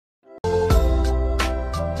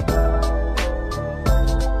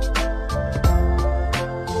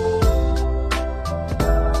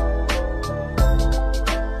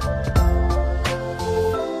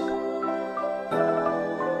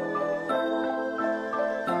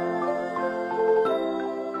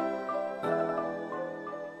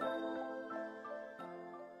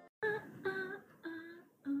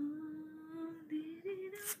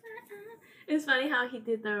was funny how he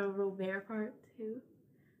did the Robert part too.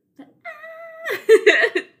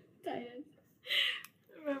 Titus.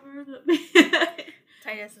 Remember the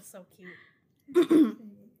Titus is so cute.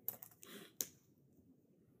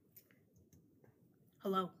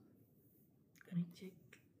 Hello. Mic check.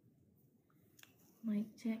 Mic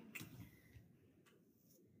check.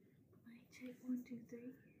 Mic check. 1, 2, 3.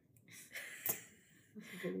 What's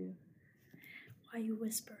the video? Why are you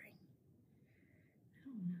whispering? I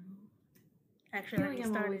don't know. Actually, I feel like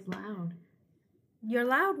I'm always loud. You're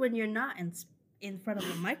loud when you're not in front of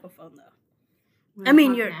a microphone, though. When I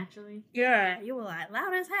mean, talk you're naturally. Yeah, you were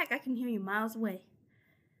loud as heck. I can hear you miles away.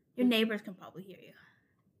 Your neighbors can probably hear you.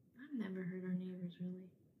 I've never heard our neighbors really.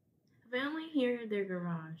 If I only hear their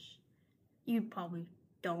garage. You probably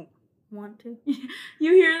don't want to.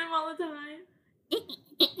 You hear them all the time. I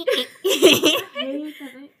hate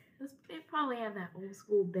that they probably have that old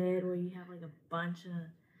school bed where you have like a bunch of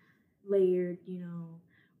layered,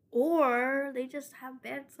 Or they just have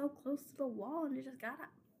beds so close to the wall and you just gotta.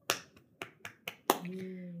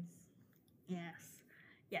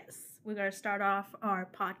 Yes. We're gonna start off our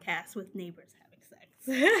podcast with neighbors having sex.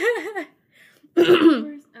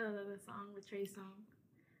 Neighbors, the song with Trey Songz.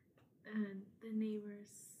 The neighbors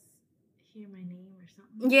hear my name or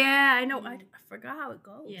something. Yeah, I know. I forgot how it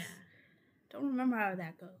goes. Yeah. Don't remember how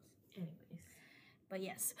that goes.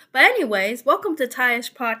 Anyways. Anyways, welcome to Titus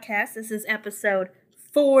Podcast. This is episode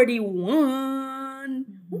 41.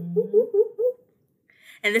 Mm-hmm.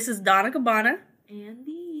 And this is Donna Cabana.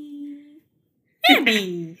 Andy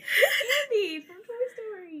Andy from Toy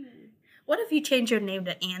Story. What if you change your name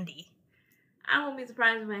to Andy? I won't be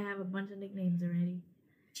surprised if I have a bunch of nicknames already.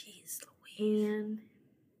 Jeez Louise. And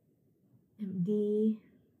MD.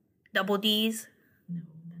 Double D's? No,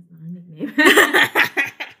 that's not a nickname.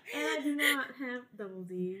 And I do not have double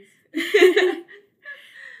D's.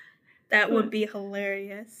 That would be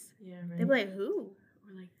hilarious. Yeah, right. They'd be like, who?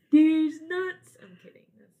 We're like, these nuts. I'm kidding.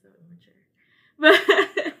 That's so immature. But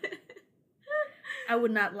I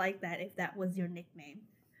would not like that if that was your nickname.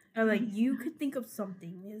 Or like, you could think of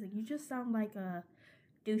something. It's like, you just sound like a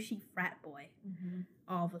douchey frat boy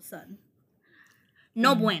all of a sudden.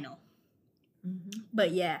 No bueno. Mm-hmm.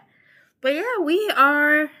 But yeah, we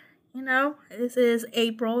are, this is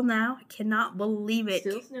April now. I cannot believe it.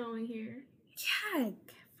 Still snowing here. Yeah, I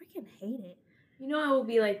freaking hate it. You know it will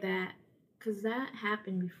be like that, because that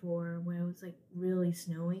happened before when it was like really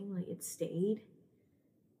snowing. Like it stayed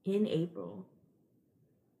in April.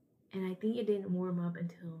 And I think it didn't warm up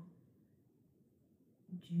until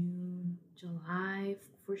June, July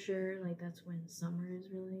for sure. Like that's when summer is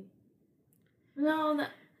really. No,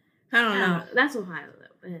 I don't know. That's Ohio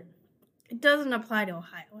though, but it doesn't apply to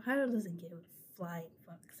Ohio. Ohio doesn't give a flying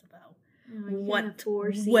fucks about what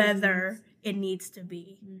weather it needs to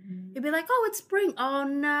be. Mm-hmm. It'd be like, oh, it's spring. Oh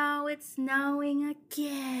no, it's snowing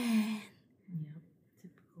again. Yeah,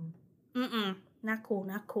 typical. Not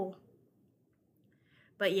cool.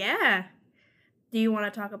 But yeah, do you want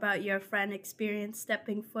to talk about your friend experience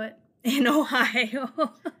stepping foot in Ohio?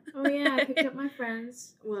 Oh yeah, I picked up my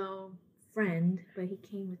friends. Well, friend, but he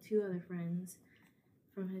came with 2 other friends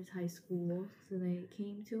from his high school. So they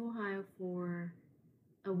came to Ohio for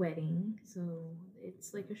a wedding. So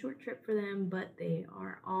it's like a short trip for them, but they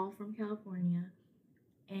are all from California.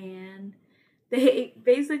 And they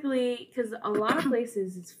basically, because a lot of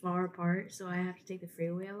places it's far apart, so I have to take the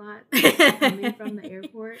freeway a lot coming from the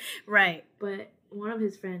airport. Right. But one of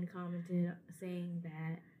his friends commented saying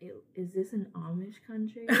that, is this an Amish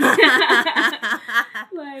country? Like,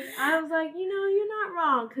 I was like, you're not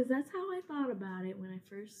wrong, because that's how I thought about it when I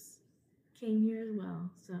first came here as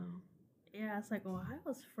well. So yeah, it's like,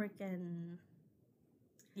 Ohio's freaking,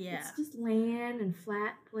 yeah. It's just land and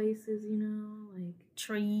flat places, like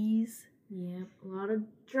trees. Yeah, a lot of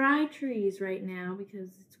dry trees right now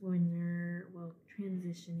because it's winter,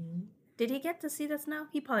 transitioning. Did he get to see the snow?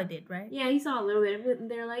 He probably did, right? Yeah, he saw a little bit of it, and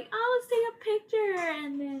they're like, oh, let's take a picture,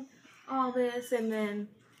 and then all this, and then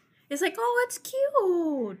it's like, oh, it's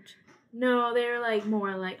cute. No, they're like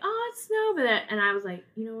more like, oh, it's snow, and I was like,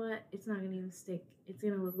 you know what? It's not gonna even stick. It's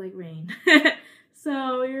gonna look like rain.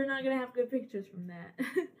 So you're not gonna have good pictures from that.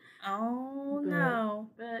 Oh no!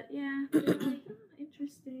 But yeah, they're like, oh,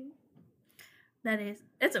 interesting.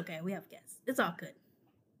 It's okay. We have guests. It's all good.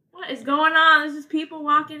 What is going on? There's just people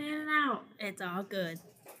walking in and out. It's all good.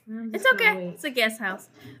 It's okay. Wait. It's a guest house.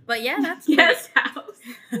 But yeah, that's guest house.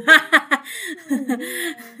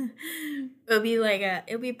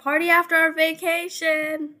 It'll be party after our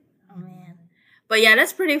vacation. Oh man. But yeah,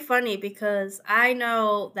 that's pretty funny because I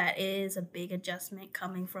know that is a big adjustment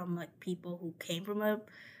coming from like people who came from a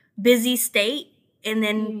busy state and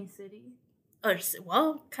then city.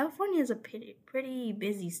 Well, California is a pretty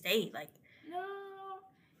busy state. Like, no,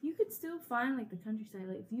 you could still find like the countryside.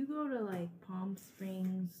 Like if you go to like Palm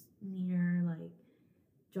Springs near like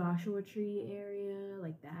Joshua Tree area,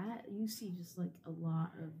 like that, you see just like a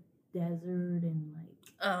lot of desert and like.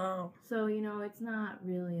 Oh. So it's not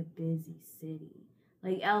really a busy city.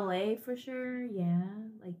 Like LA for sure, yeah.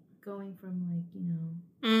 Like going from like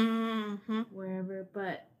wherever,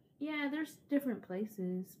 but yeah, there's different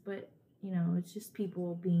places, but it's just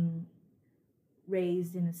people being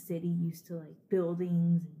raised in a city used to like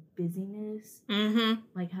buildings and busyness,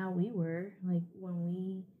 like how we were, like when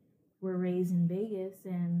we were raised in Vegas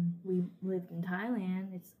and we lived in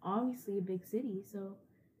Thailand. It's obviously a big city, so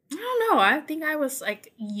I don't know. I think I was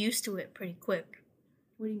like used to it pretty quick.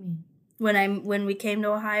 What do you mean? When we came to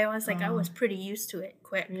Ohio, I was like, I was pretty used to it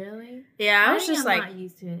quick. Really? Yeah, I was just like not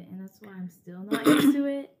used to it, and that's why I'm still not used to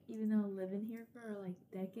it, even though living here for like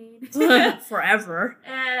decades. Forever.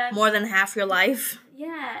 And more than half your life.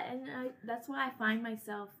 Yeah, and that's why I find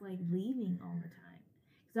myself like leaving all the time.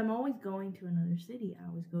 Because I'm always going to another city. I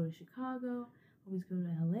always go to Chicago, I always go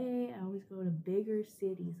to LA, I always go to bigger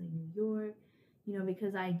cities like New York,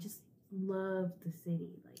 because I just love the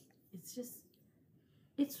city. Like,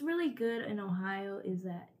 it's really good in Ohio is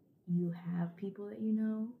that you have people that you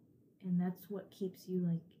know, and that's what keeps you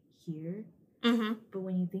like here. But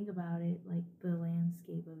when you think about it, like the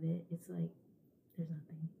landscape of it, it's like there's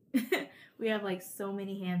nothing. We have like so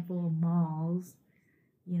many handful of malls,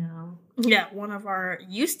 Yeah, one of our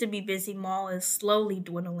used to be busy mall is slowly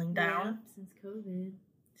dwindling down. Yeah, since COVID.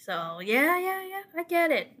 So yeah, I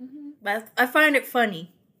get it. But I find it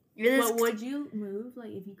funny. But would you move?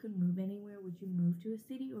 Like, if you could move anywhere, would you move to a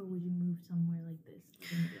city or would you move somewhere like this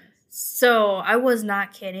in the West? So I was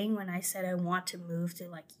not kidding when I said I want to move to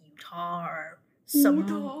like Utah or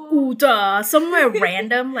somewhere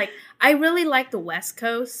random. Like, I really like the West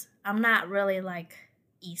Coast. I'm not really like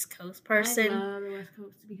East Coast person. I love the West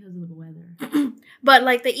Coast because of the weather. But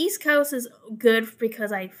like the East Coast is good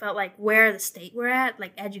because I felt like where the state we're at,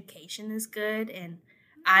 like education is good, and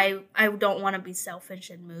I don't want to be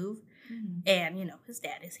selfish and move. And his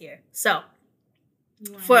dad is here, so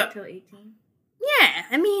you want to wait till 18? Yeah,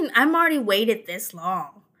 I mean, I'm already waited this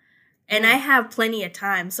long, and I have plenty of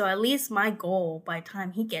time. So at least my goal by the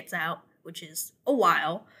time he gets out, which is a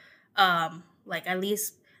while, like at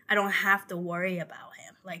least I don't have to worry about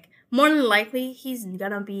him. Like, more than likely, he's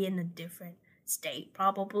gonna be in a different state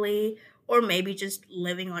probably, or maybe just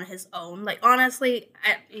living on his own. Like, honestly,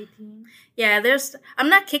 at 18. Yeah, I'm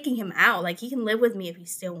not kicking him out. Like, he can live with me if he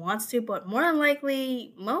still wants to, but more than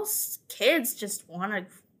likely, most kids just want to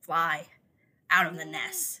fly out of the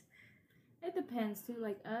nest. It depends too.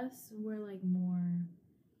 Like us, we're like more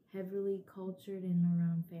heavily cultured and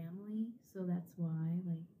around family, so that's why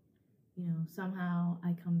like somehow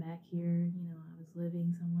I come back here. I was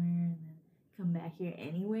living somewhere and then come back here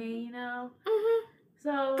anyway.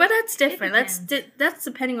 So, but that's different. That's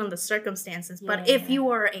depending on the circumstances. Yeah, but if you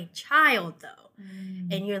are a child though,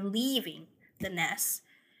 and you're leaving the nest,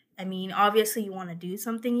 I mean, obviously you want to do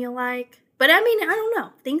something you like. But I mean, I don't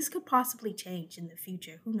know. Things could possibly change in the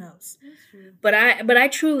future. Who knows? That's true. But I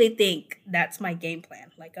truly think that's my game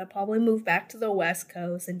plan. Like, I'll probably move back to the West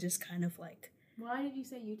Coast and just kind of like. Why did you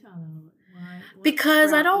say Utah though?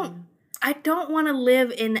 Because I don't want to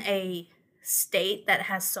live in a state that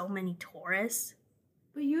has so many tourists.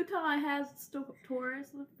 But Utah has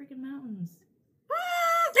tourists with freaking mountains.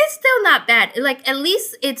 It's still not bad. Like, at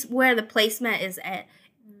least it's where the placement is at.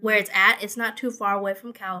 Where it's at, it's not too far away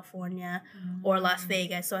from California or Las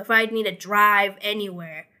Vegas. So if I need to drive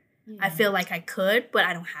anywhere, I feel like I could, but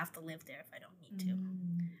I don't have to live there if I don't need to.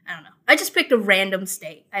 I don't know. I just picked a random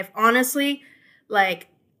state. I've honestly, like,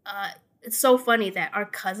 it's so funny that our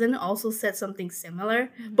cousin also said something similar,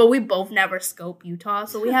 but we both never scoped Utah,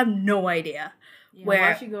 so we have no idea where.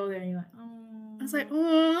 Once you go there, you're like, oh. I was like,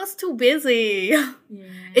 that's too busy. Yeah.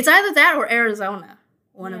 It's either that or Arizona.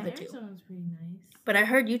 One of the two. Arizona's pretty nice. But I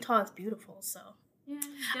heard Utah is beautiful, so. Yeah.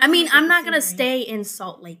 I mean, I'm not going to stay in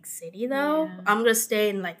Salt Lake City, though. Yeah. I'm going to stay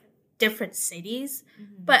in, like, different cities.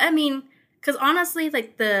 But, I mean, because honestly,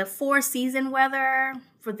 like, the 4-season weather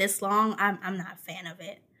for this long, I'm not a fan of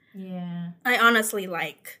it. Yeah. I honestly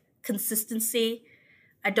like consistency.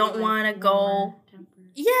 I don't want to go.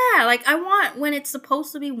 Yeah, like, I want when it's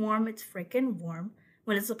supposed to be warm, it's freaking warm.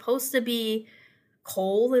 When it's supposed to be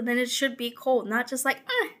cold, and then it should be cold. Not just like,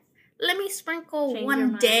 let me sprinkle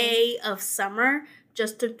one day of summer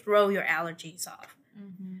just to throw your allergies off.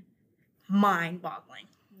 Mind-boggling.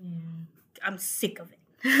 Yeah. I'm sick of it.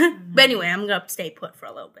 But anyway, I'm going to stay put for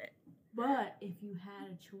a little bit. But if you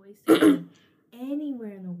had a choice to live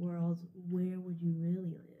anywhere in the world, where would you really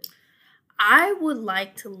live? I would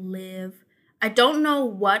like to live, I don't know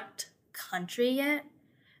what country yet,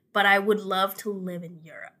 but I would love to live in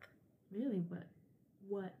Europe. Really? But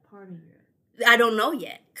what part of Europe? I don't know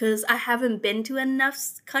yet because I haven't been to enough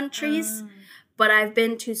countries, but I've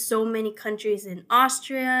been to so many countries in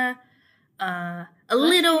Austria, You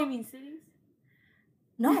mean cities?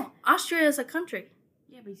 No, Austria is a country.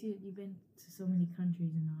 Yeah, but you've been to so many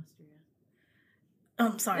countries in Austria.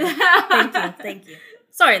 I'm sorry. Thank you.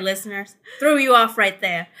 Sorry, listeners. Threw you off right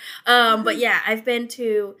there. But yeah, I've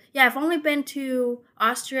only been to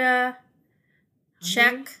Austria,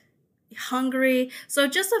 Czech, Hungary. So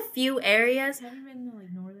just a few areas. Have you been to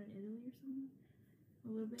like northern Italy or something? A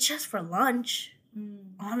little bit? Just for lunch,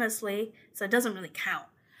 honestly. So it doesn't really count.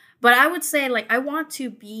 But I would say like I want to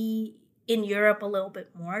be in Europe a little bit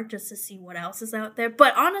more just to see what else is out there.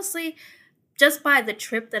 But honestly, just by the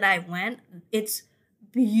trip that I went, it's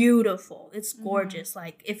beautiful. It's gorgeous.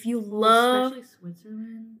 Like if you love, especially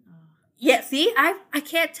Switzerland. Yeah, see, I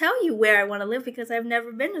can't tell you where I want to live because I've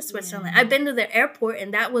never been to Switzerland. Yeah. I've been to the airport,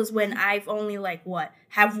 and that was when I've only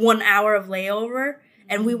have 1 hour of layover,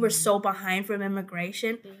 and we were so behind from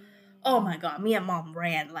immigration. Oh my God, me and Mom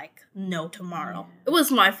ran like no tomorrow. Yeah. It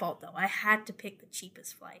was my fault though. I had to pick the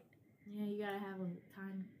cheapest flight. Yeah, you gotta have a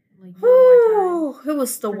time more time. It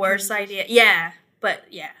was the worst idea. Yeah, but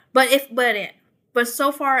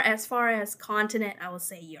so far as continent, I would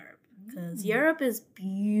say Europe. Because Europe is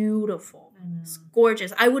beautiful. It's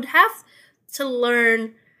gorgeous. I would have to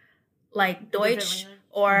learn like Deutsch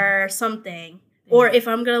or something. Yeah. Or if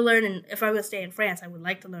I'm going to stay in France, I would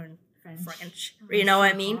like to learn French. Oh, you know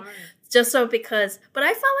what I mean? Hard. But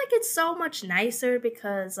I felt like it's so much nicer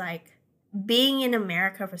because like being in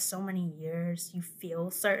America for so many years, you feel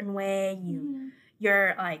a certain way.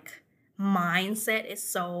 Your like mindset is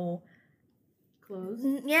so closed.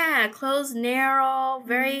 Yeah, closed, narrow,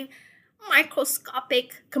 very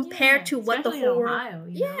microscopic compared to what the whole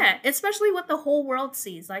world. Especially what the whole world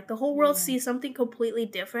sees. Like the whole world sees something completely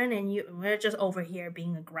different, and we're just over here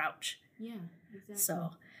being a grouch. Yeah, exactly.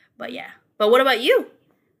 So, but what about you?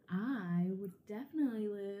 I would definitely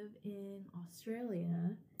live in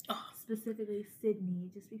Australia, specifically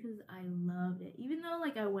Sydney, just because I loved it. Even though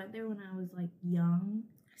like I went there when I was like young,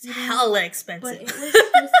 it's hella expensive, but it was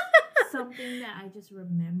just something that I just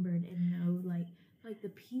remembered and know like the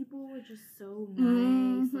people were just so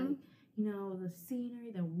nice. Like, you know, the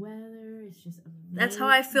scenery, the weather is just amazing. That's how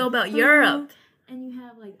I feel about Europe. And you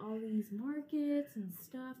have like all these markets and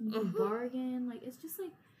stuff, and you can bargain. Like it's just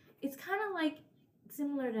like it's kind of like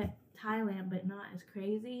similar to Thailand, but not as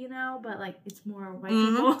crazy, you know. But like it's more white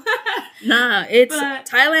people.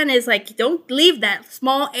 Thailand is like don't leave that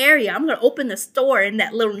small area. I'm gonna open the store in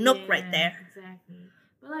that little nook right there. Exactly.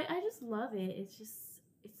 But like I just love it. It's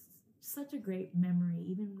such a great memory,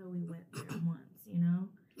 even though we went there once, you know?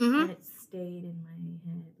 And it stayed in my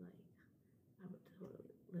head, like, I would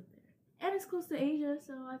totally live there. And it's close to Asia,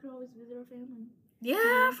 so I could always visit our family.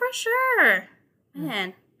 Yeah, for sure.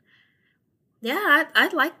 Man. Yeah,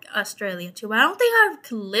 I'd like Australia, too. But I don't think I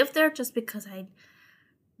could live there just because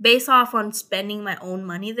based off on spending my own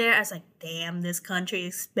money there, I was like, damn, this country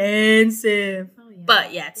is expensive. Oh, yeah.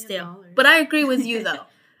 But, yeah, still. Dollars. But I agree with you, though.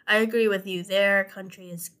 I agree with you. Their country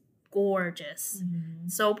is gorgeous,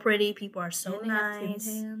 so pretty. People are so nice.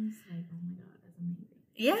 Like, oh my God, that's amazing.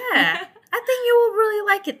 Yeah, I think you will really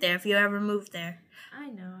like it there if you ever move there. I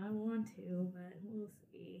know, I want to, but we'll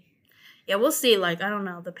see. Yeah, we'll see. Like I don't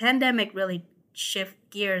know, the pandemic really shift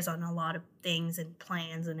gears on a lot of things and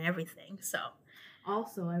plans and everything. So,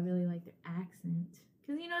 also, I really like their accent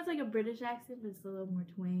because you know it's like a British accent, but it's a little more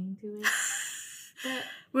twang to it. But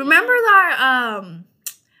remember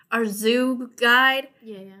our zoo guide?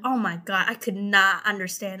 Yeah. Oh my God, I could not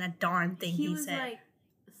understand a darn thing he said. He was like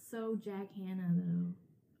so Jack Hanna though.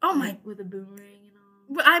 Oh my! With a boomerang and all.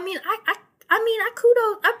 But I mean, I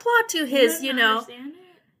applaud to his, you know. Understand it?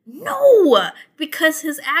 No, because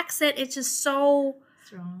his accent is just so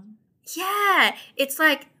strong. Yeah, it's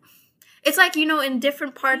like you know, in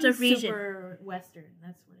different parts of region. Super Western.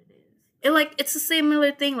 That's what it is. It's a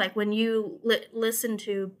similar thing. Like when you listen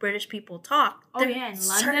to British people talk. Oh yeah, in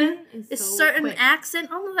London, it's certain quick. Accent.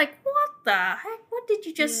 I'm like, what the heck? What did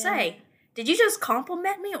you just say? Did you just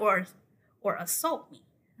compliment me or assault me?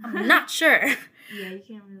 I'm not sure. Yeah, you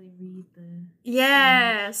can't really read the.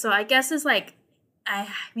 Yeah, so I guess it's like,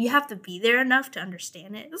 you have to be there enough to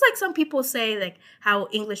understand it. It's like some people say like how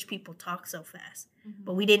English people talk so fast,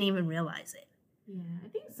 but we didn't even realize it. Yeah, I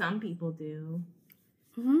think some people do.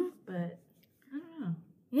 But I don't know.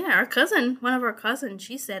 Yeah, one of our cousins,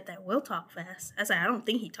 she said that Will talk fast. I said, I don't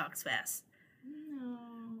think he talks fast.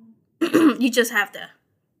 You just have to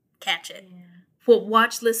catch it. Yeah. Well,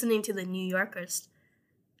 watch listening to the New Yorkers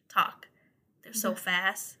talk. They're so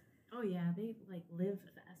fast. Oh yeah, they like live a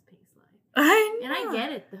fast-paced life. I know. And I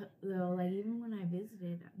get it though. Like even when I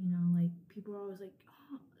visited, you know, like people are always like,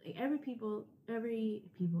 oh, like everyone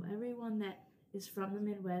that is from the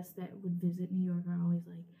Midwest that would visit New York are always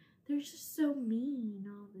like, they're just so mean,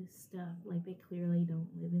 all this stuff. Like they clearly don't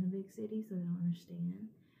live in a big city, so they don't understand.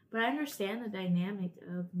 But I understand the dynamic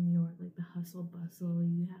of New York, like the hustle bustle.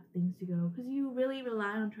 You have things to go because you really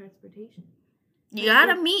rely on transportation. You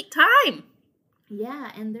gotta meet time.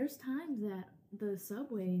 Yeah, and there's times that the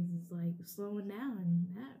subways is like slowing down,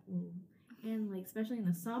 and that will, and like especially in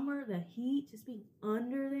the summer, the heat just being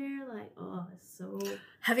under there, like it's so.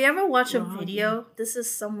 Have you ever watched groggy. a video? This is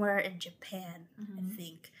somewhere in Japan, I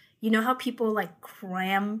think. You know how people like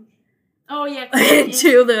cram Oh yeah,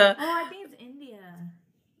 into the. Oh, I think it's India.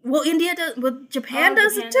 Well, India does. Well, Japan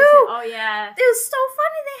does it Japan too. Oh yeah. It was so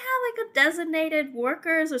funny. They had like a designated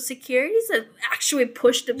workers or securities that actually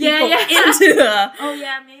pushed the people into the. Oh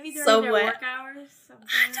yeah, maybe during subway. their work hours. Something.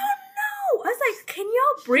 I don't know. I was like, can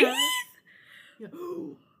y'all breathe? Yeah.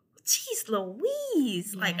 Jeez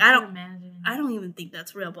Louise. Yeah, Like I can imagine. I don't even think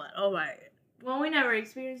that's real, but all right. Well, we never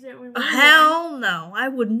experienced it when we were Hell no. I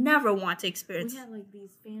would never want to experience. We had like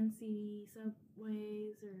these fancy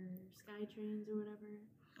subways or sky trains or whatever.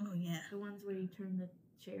 Oh yeah. The ones where you turn the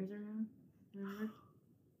chairs around. Remember?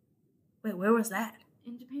 Wait, where was that?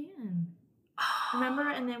 In Japan. Remember?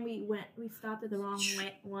 And then we stopped at the wrong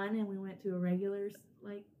one and we went to a regular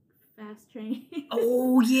like fast train.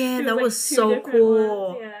 Oh yeah, that was two so different cool.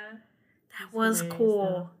 ones. Yeah. That was cool.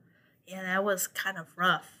 Though. Yeah, that was kind of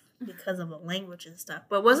rough because of the language and stuff.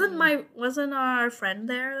 But wasn't our friend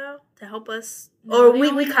there though to help us? No, or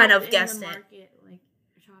we kind of guessed the it. market, like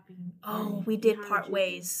shopping. Oh, we did part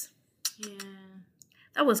ways. Yeah.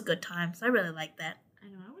 That was good times. I really liked that. I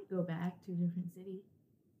know. I would go back to a different city.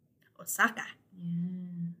 Osaka.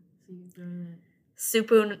 Yeah. So you go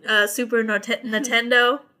to Super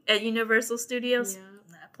Nintendo at Universal Studios. Yeah.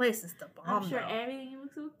 That place is the bomb. I'm sure everything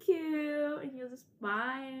looks so cute, and you'll just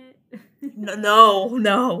buy it. No.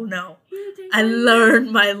 I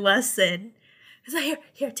learned my lesson. It's like,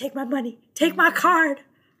 here, take my money, take my card.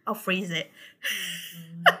 I'll freeze it.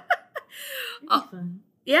 Fun.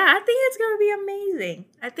 Yeah, I think it's gonna be amazing.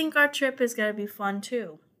 I think our trip is gonna be fun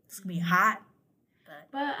too. It's gonna be hot.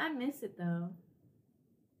 But I miss it though.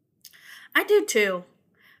 I do too.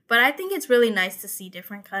 But I think it's really nice to see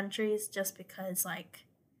different countries just because, like...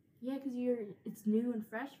 Yeah, because it's new and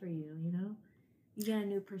fresh for you, you know? You get a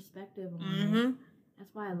new perspective on it.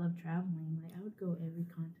 That's why I love traveling. Like, I would go every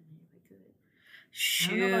continent if I could.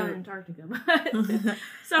 Shoot. I don't know about Antarctica, but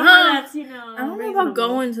somewhere that's, you know... I don't know about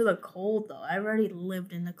going to the cold, though. I already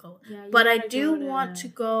lived in the cold. Yeah, but I do want to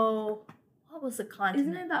go... What was the continent?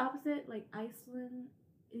 Isn't it the opposite? Like, Iceland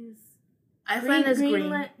is... Iceland is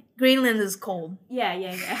green. Greenland is cold. Yeah.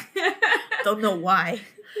 Don't know why.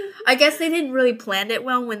 I guess they didn't really plan it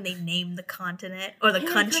well when they named the continent or the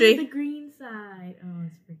country. Come to the green side. Oh,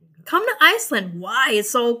 it's freaking cool. Come to Iceland. Why? It's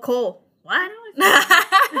so cold. What? That's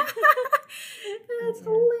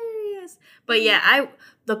hilarious. But yeah,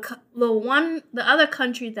 the other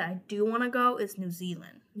country that I do want to go is New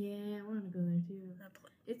Zealand. Yeah, I want to go there too.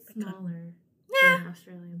 It's smaller than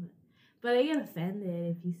Australia, but they get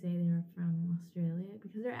offended if you say they're from Australia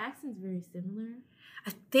because their accent's very similar.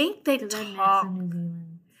 I think they talk. New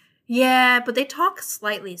Zealand. Yeah, but they talk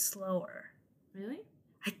slightly slower. Really?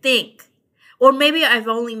 I think. Or maybe I've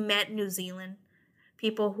only met New Zealand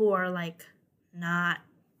people who are like not.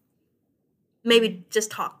 Maybe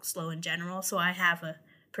just talk slow in general, so I have a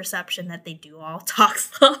perception that they do all talk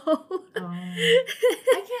slow.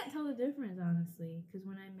 I can't tell the difference, honestly, because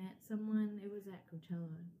when I met someone, it was at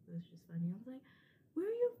Coachella. It was just funny. I was like, where are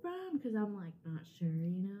you from? Because I'm, like, not sure,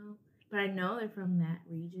 you know? But I know they're from that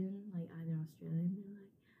region, like, either Australia. And they're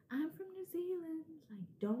like, I'm from New Zealand. Like,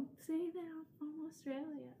 don't say that I'm from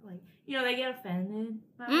Australia. Like, you know, they get offended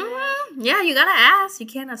by that. Yeah, you gotta ask. You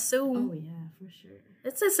can't assume. Oh, yeah, for sure.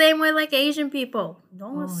 It's the same way like Asian people.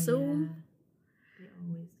 Don't assume. Yeah. They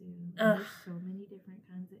always do. There's so many different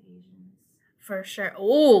kinds of Asians. For sure.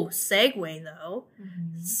 Oh, segue though.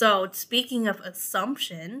 Mm-hmm. So speaking of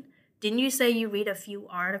assumption, didn't you say you read a few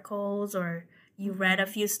articles or you read a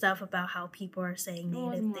few stuff about how people are saying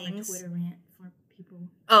native things? Like a Twitter rant for people.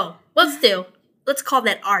 Oh, well still. Let's call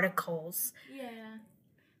that articles. Yeah.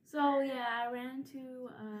 So yeah, I ran into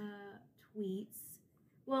tweets.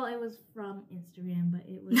 Well, it was from Instagram, but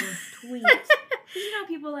it was a tweet. You know,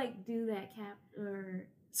 people like do that cap or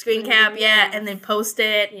screen cap, yeah, and then post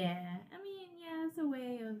it. Yeah. I mean, yeah, it's a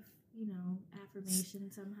way of, you know,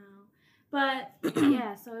 information somehow. But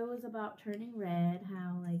yeah, so it was about Turning Red,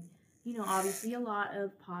 how like, you know, obviously a lot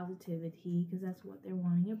of positivity because that's what they're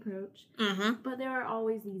wanting to approach. But there are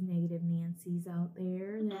always these negative Nancys out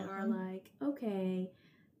there that are like, okay,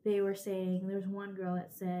 they were saying, there's one girl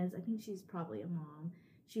that says, I think she's probably a mom.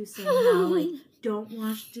 She was saying how like, don't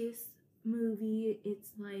watch this movie. It's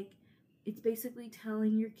like, it's basically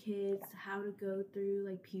telling your kids how to go through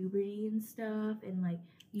like puberty and stuff, and like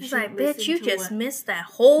you should like, bitch, you just missed that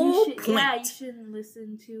whole point. Yeah, you shouldn't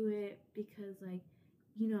listen to it because like,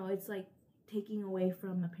 you know, it's like taking away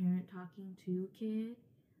from a parent talking to a kid.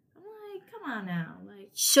 I'm like, come on now, like.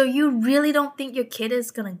 So you really don't think your kid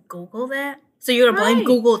is gonna Google that? So you're gonna blame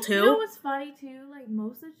Google too? You know what's funny too? Like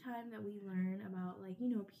most of the time that we learn about like, you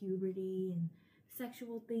know, puberty and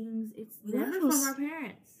sexual things, it's never from our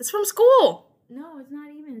parents. It's from school. No, it's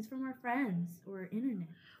not even. It's from our friends or internet.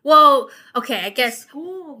 Well, okay, I guess.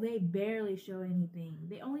 School, they barely show anything.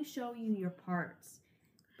 They only show you your parts.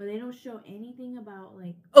 But they don't show anything about,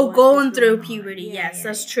 like... going through puberty. Yes,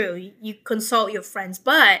 that's true. You consult your friends.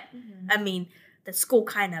 But, I mean, the school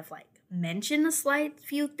kind of, like, mentioned a slight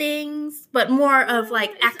few things. But more of,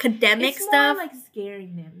 like, academic stuff. It's more, like,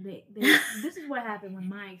 scaring them. This is what happened with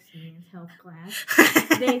my experience, health class.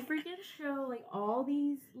 They freaking show, like, all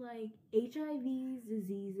these, like, HIV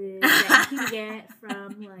diseases that you can get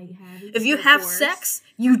from, like, having If you have sex,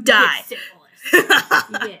 you die. You get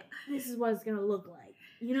syphilis. This is what it's going to look like.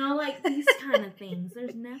 You know, like, these kind of things.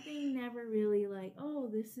 There's nothing never really like, oh,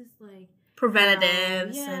 this is, like...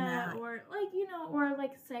 preventatives. Or, like, you know, or,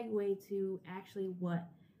 like, segue to actually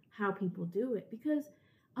how people do it. Because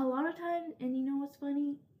a lot of times, and you know what's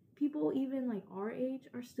funny? People even, like, our age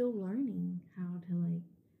are still learning how to, like,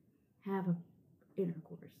 have a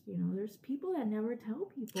intercourse. You know, there's people that never tell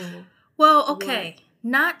people. Well, okay.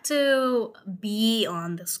 Not to be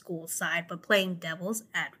on the school side, but playing devil's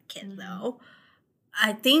advocate, though.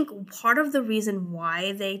 I think part of the reason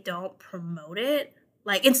why they don't promote it,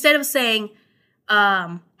 like instead of saying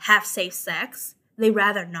have safe sex, they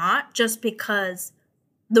rather not, just because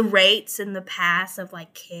the rates in the past of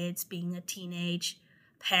like kids being a teenage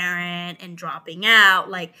parent and dropping out,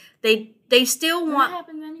 like they still want. That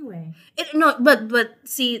happens anyway. But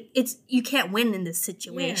see, it's you can't win in this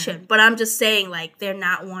situation. Yeah. But I'm just saying, like they're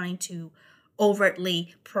not wanting to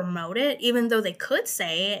overtly promote it, even though they could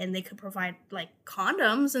say it and they could provide like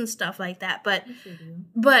condoms and stuff like that, but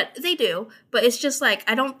they do. But it's just like,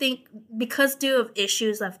 I don't think, because due of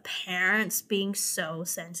issues of parents being so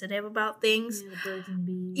sensitive about things, birds and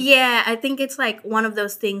bees. Yeah, I think it's like one of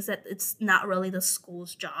those things that it's not really the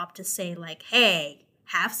school's job to say like, hey,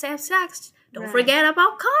 have safe sex, don't forget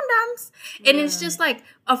about condoms. And it's just like,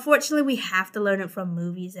 unfortunately we have to learn it from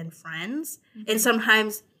movies and friends, and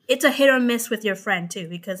sometimes it's a hit or miss with your friend too,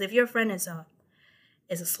 because if your friend is a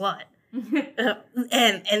slut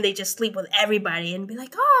and they just sleep with everybody and be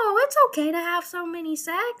like, oh, it's okay to have so many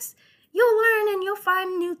sex, you'll learn and you'll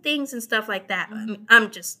find new things and stuff like that. I mean,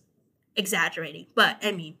 I'm just exaggerating, but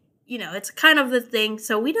I mean, you know, it's kind of the thing.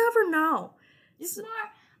 So we never know. It's more,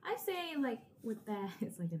 I say like with that,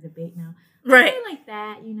 it's like a debate now. Right. I say like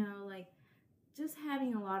that, you know, like just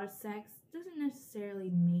having a lot of sex doesn't necessarily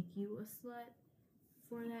make you a slut.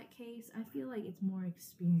 For that case, I feel like it's more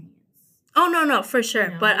experience. Oh, no, for sure. You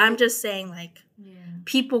know? But I'm just saying, like,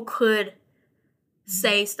 people could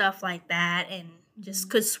say stuff like that and just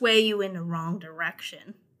could sway you in the wrong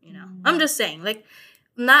direction, you know? I'm just saying, like,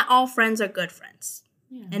 not all friends are good friends.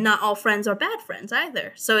 Yeah. And not all friends are bad friends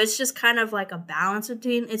either. So it's just kind of like a balance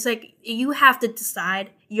between, it's like you have to decide,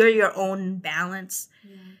 you're your own balance.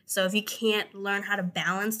 Yeah. So if you can't learn how to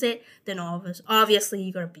balance it, then obviously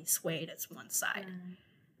you're going to be swayed as one side. Right.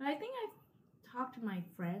 But I think I've talked to my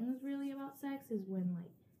friends really about sex is when,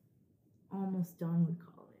 like, almost done with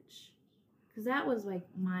college. Because that was, like,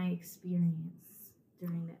 my experience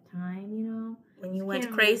during that time, you know? When you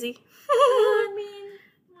went crazy? I mean,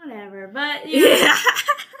 whatever. But, yeah.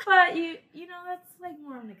 But, you know, that's, like,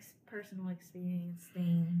 more of an personal experience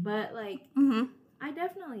thing. But, like, I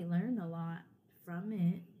definitely learned a lot from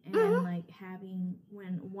it. And, like, having,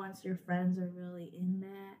 once your friends are really in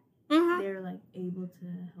that, they're, like, able to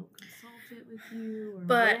help consult it with you or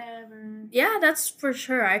whatever. Yeah, that's for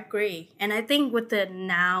sure. I agree. And I think with the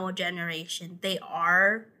now generation, they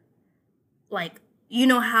are, like, you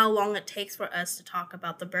know how long it takes for us to talk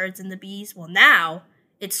about the birds and the bees? Well, now,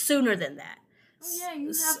 it's sooner than that. Oh, yeah, you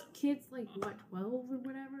have kids, like, what, 12 or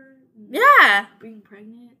whatever? Yeah. Being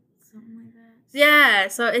pregnant, something like that. Yeah,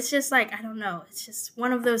 so it's just like, I don't know. It's just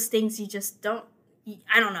one of those things you just don't,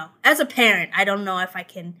 I don't know. As a parent, I don't know if I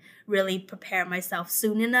can really prepare myself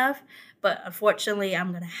soon enough. But unfortunately,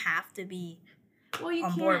 I'm going to have to be Well, you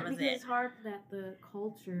on board can't with because it. it's hard that the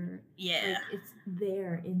culture, Yeah. like, it's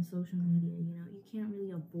there in social media. You know, you can't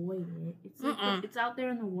really avoid it. It's like it's out there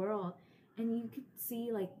in the world, and you could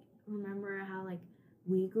see, like, remember how, like,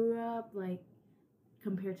 we grew up, like,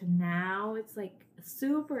 compared to now, it's like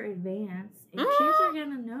super advanced, and kids are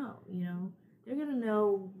gonna know. You know, they're gonna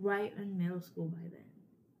know right in middle school by then.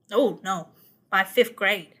 Oh no, by 5th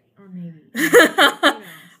grade. Or maybe.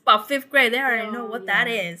 About 5th grade, they already know what that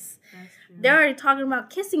is. That's true. They're already talking about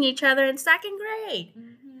kissing each other in 2nd grade.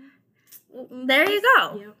 Mm-hmm. There you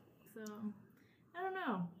go. Yep. So, I don't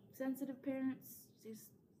know. Sensitive parents, just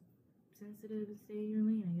sensitive and stay in your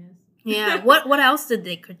lane, I guess. Yeah. What else did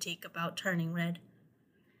they critique about Turning Red?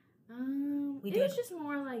 It was just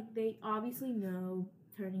more like they obviously know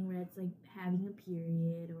Turning Red's like having a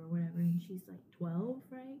period or whatever, and she's like 12,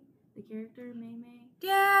 right? The character, Mei Mei.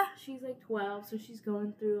 Yeah. She's like 12, so she's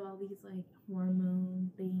going through all these like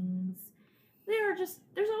hormone things.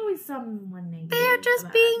 There's always someone negative. They're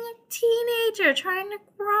just being a teenager trying to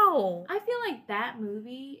grow. I feel like that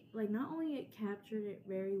movie, like, not only it captured it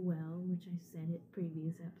very well, which I said it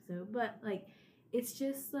previous episode, but like it's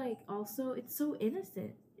just like also it's so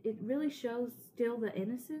innocent. It really shows still the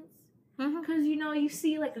innocence. Because, you know, you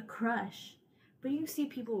see, like, a crush, but you see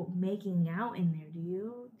people making out in there, do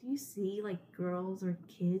you? Do you see, like, girls or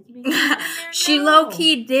kids making out in there? She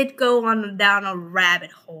low-key did go down a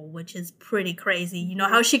rabbit hole, which is pretty crazy. You know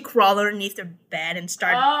how she crawled underneath her bed and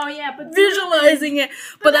started visualizing it?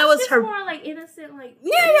 But that was her... more, like, innocent, like...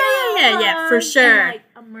 Yeah, for sure. And, like,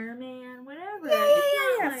 a merman, whatever.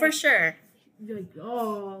 Yeah, for sure. You're like,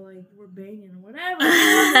 oh, like, we're banging or whatever.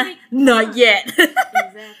 Not yet.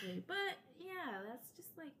 Exactly. But, yeah, that's just,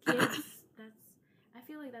 like, kids. I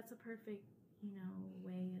feel like that's a perfect, you know,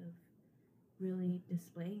 way of really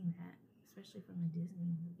displaying that, especially from a Disney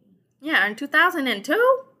movie. Yeah, in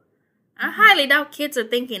 2002? I highly doubt kids are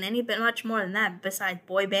thinking any bit much more than that besides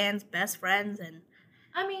boy bands, best friends, and...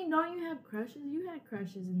 I mean, don't you have crushes? You had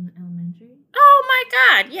crushes in elementary. Oh,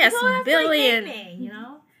 my God. Yes, well, billion. Like Mei, you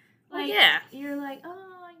know? Like, yeah. You're like,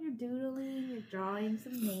 oh, you're doodling, you're drawing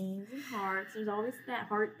some names and hearts. There's always that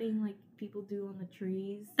heart thing like people do on the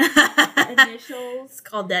trees. Initials. It's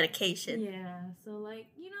called dedication. Yeah. So, like,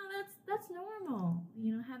 you know, that's normal.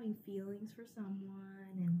 You know, having feelings for someone,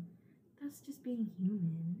 and that's just being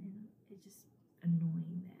human. And it's just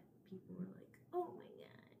annoying that people are like, oh my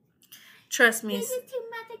God. Trust me. This is too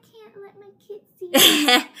much. I can't let my kids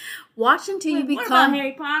see. Watch until you become... What about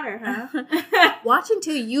Harry Potter, huh? Watch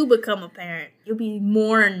until you become a parent. You'll be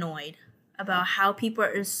more annoyed about how people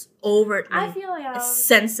are overtly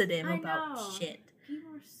sensitive about shit.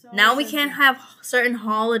 People are so now we can't have certain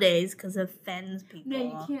holidays because it offends people. No,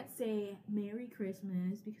 you can't say Merry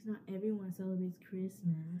Christmas because not everyone celebrates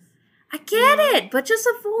Christmas. I get it, but just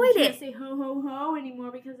avoid it. You can't say ho ho ho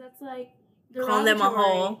anymore because that's like call them a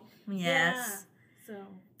hoe. Yes. Yeah, so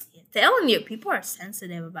telling you, people are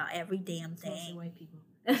sensitive about every damn thing. Mostly white people.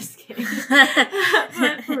 I'm just kidding.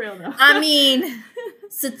 But for real though. I mean,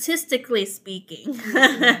 statistically speaking.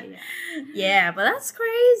 Yeah, but that's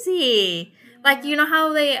crazy. Yeah. Like, you know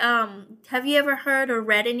how they have you ever heard or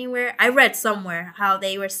read anywhere? I read somewhere how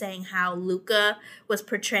they were saying how Luca was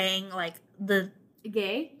portraying like the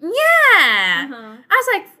gay? Yeah. I was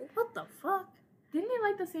like, what the fuck? Didn't they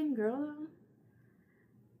like the same girl though?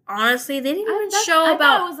 Honestly, they didn't even show about.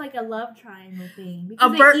 I thought it was like a love triangle thing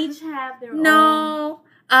because they each have their own. No,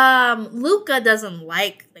 Luca doesn't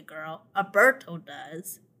like the girl. Alberto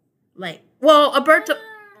does. Like, well, Alberto.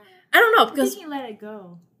 I don't know because he let it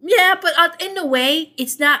go. Yeah, but in a way,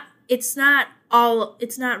 it's not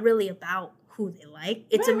really about who they like.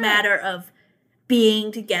 It's a matter of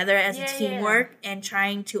being together as a teamwork and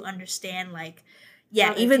trying to understand, like.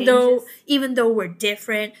 Yeah, even though we're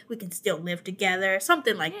different, we can still live together.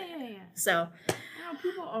 Something like that. Yeah. So,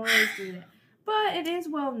 people always do that. But it is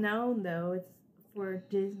well known, though, it's for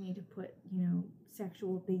Disney to put, you know,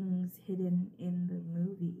 sexual things hidden in the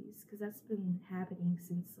movies. Because that's been happening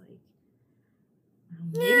since, like,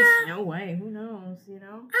 maybe Snow White. Who knows, you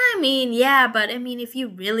know? I mean, yeah, but, I mean, if you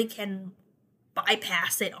really can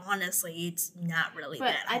bypass it, honestly, it's not really that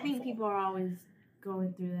harmful. But I think people are always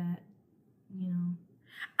going through that. You know,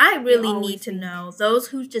 I really need to know those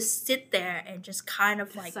who just sit there and just kind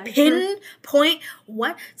of like pinpoint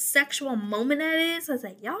what sexual moment that is. I was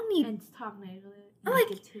like, y'all need and talk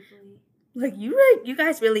negatively. Like you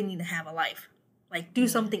guys really need to have a life. Like do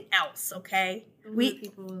something else, okay?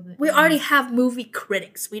 We already have movie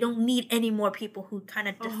critics. We don't need any more people who kind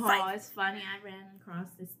of define. Oh, it's funny. I ran across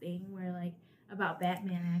this thing where like about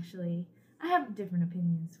Batman. Actually, I have different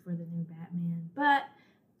opinions for the new Batman, but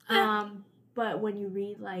But when you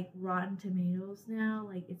read like Rotten Tomatoes now,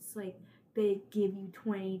 like it's like they give you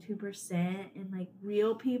 22%, and like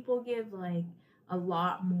real people give like a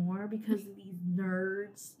lot more because of these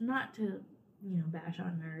nerds. Not to bash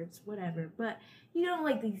on nerds, whatever. But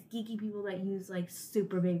like these geeky people that use like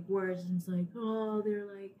super big words, and it's like, oh, they're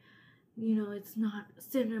like, it's not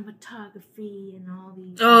cinematography and all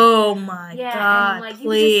these. Oh my God! And like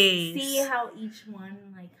please. You just see how each one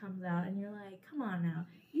like comes out, and you're like, come on now.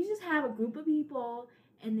 You just have a group of people,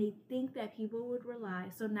 and they think that people would rely.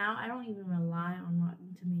 So now I don't even rely on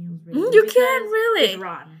Rotten Tomatoes. You can't really. It's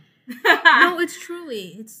rotten. No, it's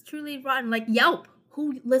truly rotten. Like Yelp.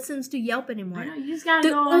 Who listens to Yelp anymore? I know, you just gotta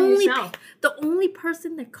go on yourself. The only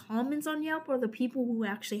person that comments on Yelp are the people who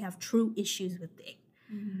actually have true issues with it.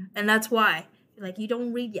 Mm-hmm. And that's why. Like, you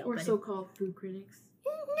don't read Yelp. Or so-called food critics.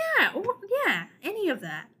 Yeah, any of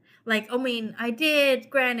that. Like, I mean, I did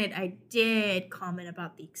comment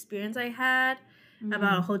about the experience I had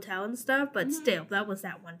about a hotel and stuff, but still, that was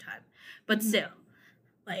that one time. But still,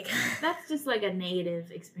 like... That's just like a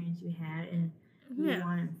negative experience you had, and you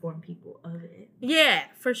want to inform people of it. Yeah,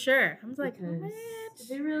 for sure. I was like,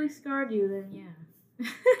 if it really scarred you, then yeah.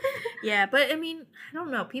 Yeah, but I mean, I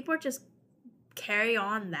don't know. People are just carry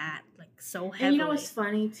on that like so heavily. And you know what's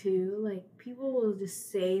funny too? Like, people will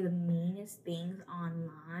just say the meanest things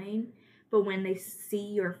online, but when they see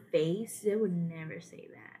your face, they would never say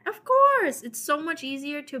that. Of course, it's so much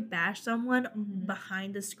easier to bash someone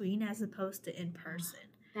behind the screen as opposed to in person.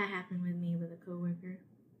 That happened with me with a coworker.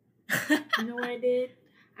 You know what I did?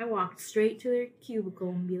 I walked straight to their cubicle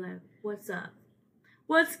and be like, "What's up?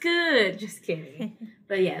 What's good?" Just kidding.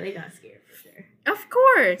 But yeah, they got scared for sure. Of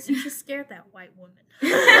course. You just scared that white woman.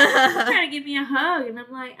 Trying to give me a hug, and I'm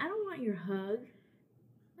like, I don't want your hug.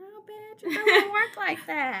 No, bitch, it doesn't work like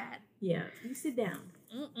that. Yeah, you sit down.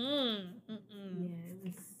 Yeah, it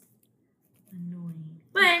was annoying.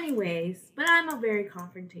 But anyways, I'm a very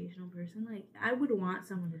confrontational person. Like, I would want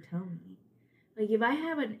someone to tell me. Like, if I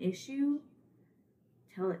have an issue,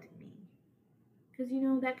 tell it to me. Because,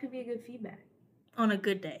 that could be a good feedback. On a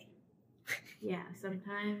good day. Yeah,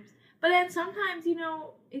 sometimes. But then sometimes,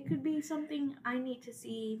 it could be something I need to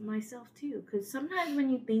see myself too. Because sometimes when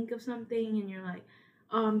you think of something and you're like,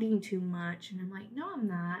 oh, I'm being too much. And I'm like, no, I'm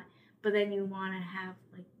not. But then you want to have,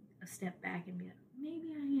 like, a step back and be like,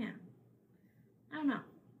 maybe I am. I don't know.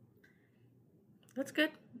 That's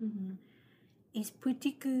good. Mm-hmm. It's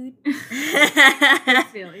pretty good. It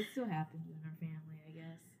still happens in our family, I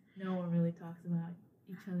guess. No one really talks about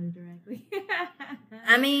each other directly.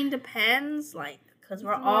 I mean, depends, like, because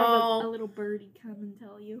we're all... a little birdie come and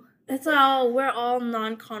tell you. We're all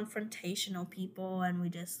non-confrontational people, and we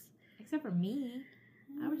just... Except for me.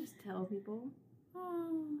 I would just tell people.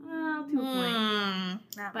 Well, to a point.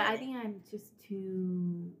 But really. I think I'm just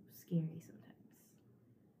too scary sometimes.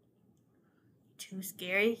 Too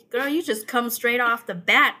scary? Girl, you just come straight off the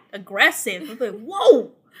bat aggressive. I'm like,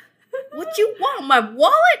 whoa! What you want? My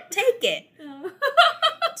wallet? Take it.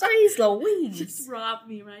 Jeez Louise. Just rob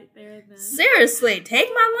me right there and then. Seriously, take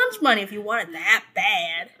my lunch money if you want it that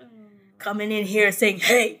bad. Coming in here saying,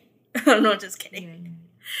 hey. No, just kidding.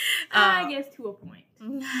 I guess to a point.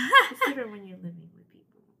 It's different when you're living with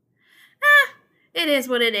people. It is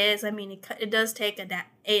what it is. I mean, it does take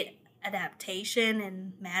adaptation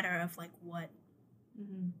and matter of like what,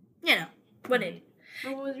 what it.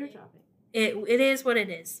 Well, what was your topic? It is what it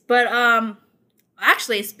is. But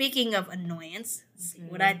actually, speaking of annoyance, see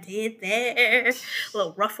what I did there?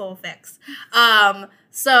 Little ruffle effects.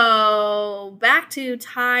 So back to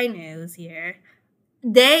Thai news here.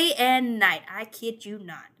 Day and night. I kid you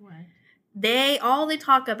not. What? All they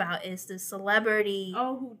talk about is the celebrity.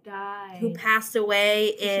 Oh, who died? Who passed away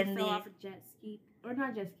in the. Fell off a jet ski. Or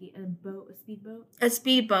not jet ski, a speedboat. A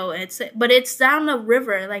speedboat. It's down the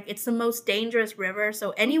river. Like, it's the most dangerous river.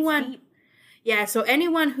 So anyone, so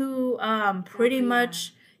anyone who pretty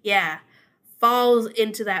much falls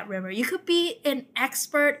into that river. You could be an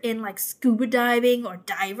expert in like scuba diving or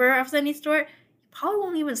diver of any sort. You probably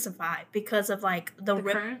won't even survive because of like the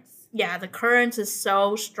currents. Yeah, the currents is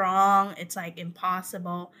so strong. It's like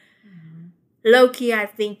impossible. Mm-hmm. Low-key, I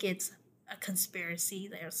think it's a conspiracy.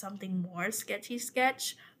 There's something more sketch.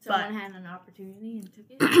 Someone had an opportunity and took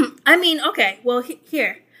it? I mean, okay. Well,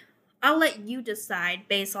 here. I'll let you decide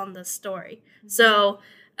based on the story. Mm-hmm. So,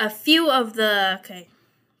 a few of the... Okay.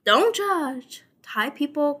 Don't judge. Thai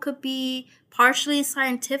people could be partially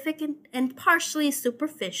scientific and partially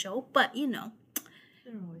superficial. But, They're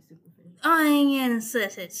always superficial.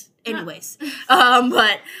 Anyways.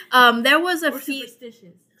 But there was a few...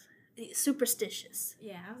 Superstitious.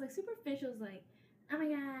 Yeah, I was like, superficial is like, oh my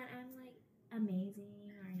god, I'm like amazing,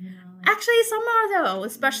 or Actually, some are though,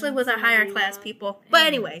 especially with our higher class people. But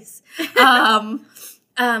anyways,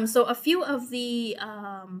 so a few of the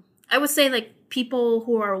I would say like people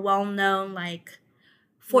who are well known, like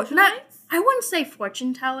I wouldn't say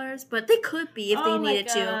fortune tellers, but they could be if they needed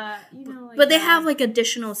to. But they have like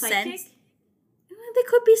additional sense. They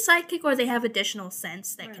could be psychic, or they have additional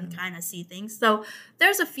sense that can kind of see things. So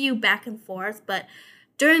there's a few back and forth, but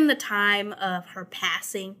during the time of her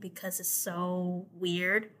passing, because it's so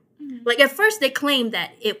weird, like at first they claimed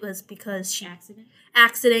that it was because she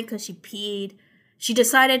accident because she peed. She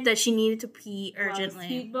decided that she needed to pee urgently.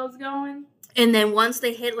 Speedboat's going. And then once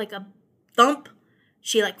they hit like a thump,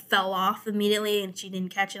 she like fell off immediately and she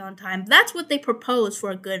didn't catch it on time. That's what they proposed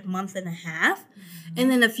for a good month and a half. And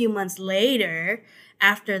then a few months later,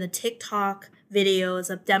 after the TikTok videos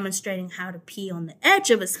of demonstrating how to pee on the edge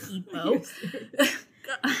of a speedboat,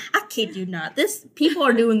 I kid you not, people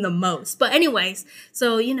are doing the most. But anyways,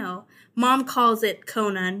 so Mom calls it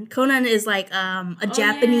Conan. Conan is like a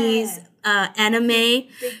Japanese anime.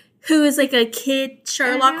 Who is like a kid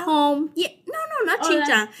Sherlock Holmes? Yeah, no, not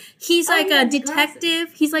Shin-chan. He's like a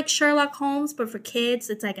detective. He's like Sherlock Holmes, but for kids.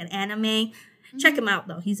 It's like an anime. Check him out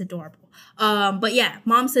though. He's adorable. But yeah,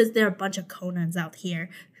 Mom says there are a bunch of Conans out here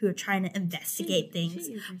who are trying to investigate things.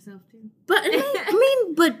 She is herself too. But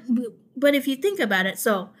but if you think about it,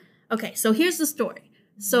 so here's the story.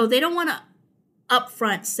 So they don't want to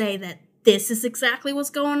upfront say that this is exactly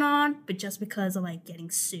what's going on, but just because of like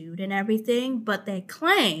getting sued and everything. But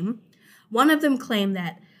one of them claimed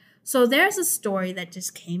that, so there's a story that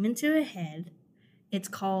just came into her head. It's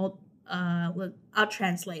called, I'll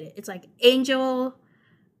translate it. It's like Angel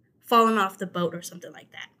falling off the boat or something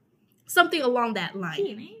like that. Something along that line.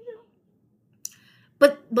 She an angel?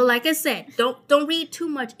 But like I said, don't read too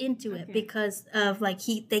much into it because of like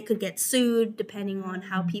they could get sued depending on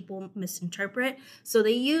how people misinterpret. So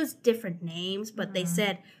they used different names, but they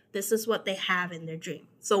said this is what they have in their dream.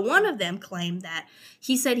 So one of them claimed that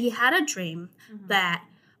he said he had a dream that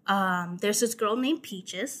there's this girl named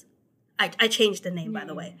Peaches. I changed the name by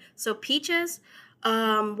the way. So Peaches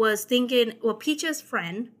Peach's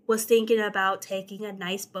friend was thinking about taking a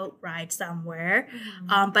nice boat ride somewhere.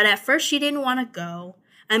 But at first she didn't want to go.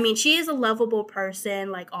 I mean, she is a lovable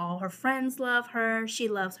person. Like all her friends love her. She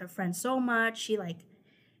loves her friends so much. She like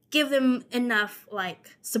give them enough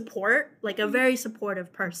like support, like a very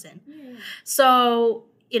supportive person. Yeah. So,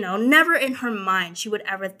 never in her mind she would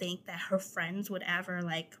ever think that her friends would ever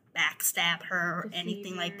like backstab her or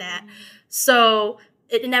anything like that. So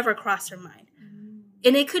it never crossed her mind.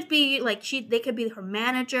 And it could be like they could be her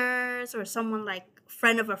managers or someone like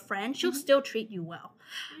friend of a friend. She'll still treat you well.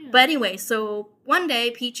 Yeah. But anyway, so one day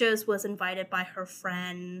Peaches was invited by her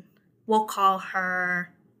friend. We'll call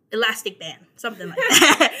her Elastic Band, something like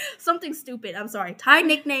that. Something stupid. I'm sorry. Thai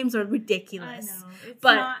nicknames are ridiculous. I know. It's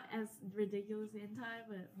not as ridiculous in Thai,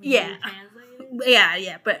 but when you translate it.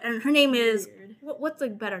 Yeah. But her name is, what's a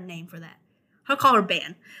better name for that? I'll call her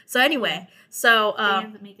Ban. So anyway,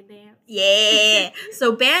 bands that make a dance. Yeah.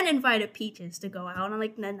 So Ban invited Peaches to go out on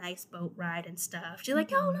like a nice boat ride and stuff. She's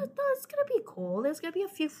like, oh, it's gonna be cool. There's gonna be a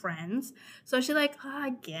few friends. So she's like,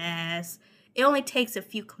 I guess. It only takes a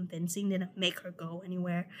few convincing to make her go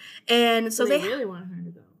anywhere. And so they really want her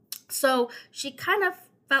to go. So she kind of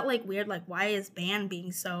felt like weird, like why is Ban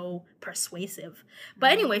being so persuasive?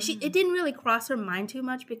 But anyway, it didn't really cross her mind too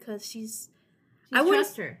much because I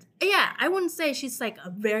trust her. Yeah, I wouldn't say she's like a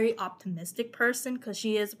very optimistic person because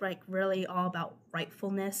she is like really all about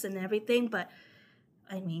rightfulness and everything. But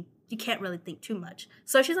I mean, you can't really think too much.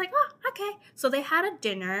 So she's like, oh, okay. So they had a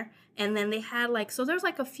dinner and then they had like, so there's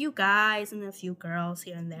like a few guys and a few girls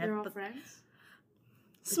here and there. They're all friends?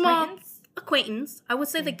 Small acquaintance. I would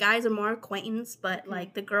say the guys are more acquaintance, but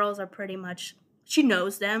like the girls are pretty much, she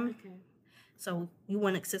knows them. Okay. So you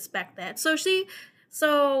wouldn't suspect that.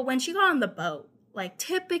 So when she got on the boat, like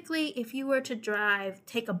typically if you were to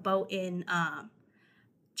take a boat in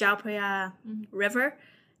Chao Phraya River,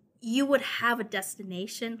 you would have a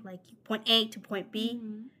destination, like point A to point B.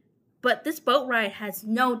 But this boat ride has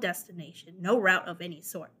no destination, no route of any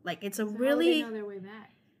sort. Like it's a really... How do they know their way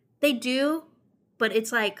back? They do, but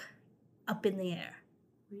it's like up in the air.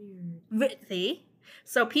 Weird. See?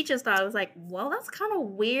 So Peaches thought, it was like, well, that's kind of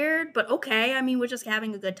weird, but okay. I mean, we're just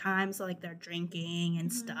having a good time. So like they're drinking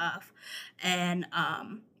and stuff. And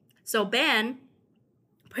so Ben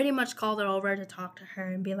pretty much called her over to talk to her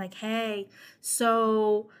and be like, hey,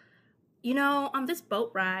 so, on this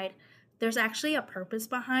boat ride, there's actually a purpose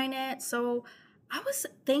behind it. So I was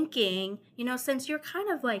thinking, since you're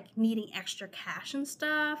kind of like needing extra cash and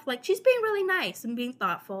stuff, like she's being really nice and being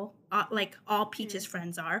thoughtful, like all Peach's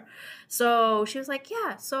friends are. So she was like,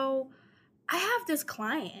 yeah, so I have this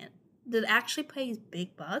client that actually pays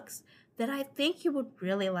big bucks that I think you would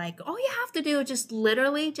really like. All you have to do is just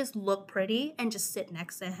literally just look pretty and just sit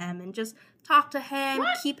next to him and just talk to him,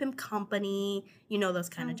 keep him company, those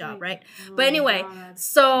kind of job, right? But anyway,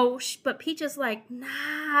 but Peach is like,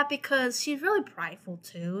 nah, because she's really prideful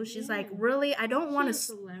too. She's like, really, I don't want to.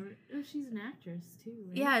 She's an actress too,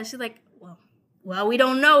 right? Yeah, she's like, well, we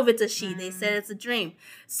don't know if it's a she. They said it's a dream.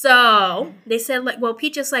 So they said, like, well,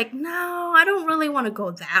 Peach is like, no, I don't really want to go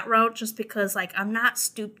that route just because, like, I'm not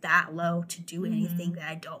stooped that low to do anything that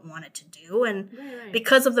I don't want it to do. And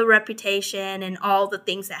because of the reputation and all the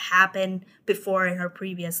things that happened before in her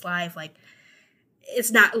previous life, like, it's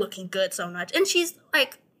not looking good so much. And she's,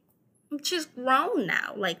 like, she's grown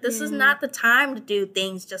now. Like, this is not the time to do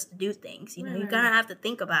things just to do things. You're going to have to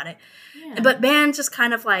think about it. Yeah. But Ban's just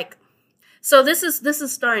kind of like, so this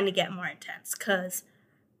is starting to get more intense because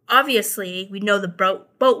obviously we know the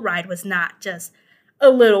boat ride was not just a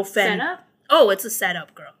little setup. Oh, it's a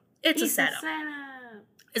setup, girl. It's a setup.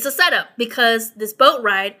 It's a setup because this boat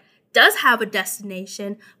ride does have a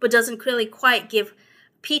destination, but doesn't really quite give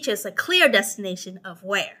Peaches a clear destination of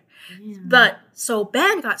where. Yeah. But so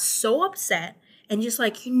Ben got so upset and just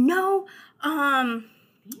like,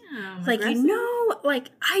 like, like,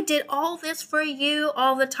 I did all this for you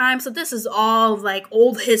all the time. So this is all, like,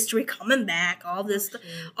 old history coming back. All this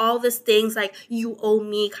things, like, you owe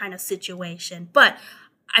me kind of situation. But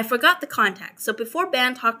I forgot the context. So before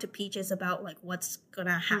Ben talked to Peaches about, like, what's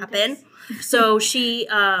gonna happen, so she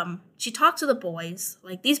talked to the boys.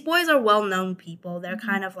 Like, these boys are well-known people. They're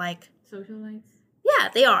kind of, like... socialites? Yeah,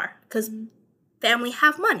 they are. Because family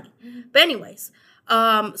have money. But anyways...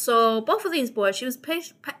 so both of these boys, she was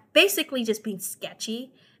basically just being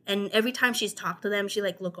sketchy, and every time she's talked to them, she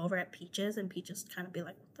like look over at Peaches, and Peaches kind of be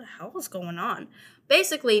like, "What the hell is going on?"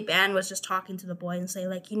 Basically, Ben was just talking to the boy and say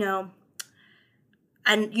like, and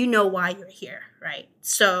you know why you're here, right?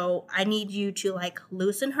 So I need you to like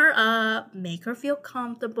loosen her up, make her feel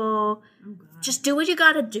comfortable, just do what you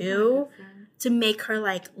gotta do to make her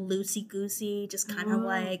like loosey goosey, just kind of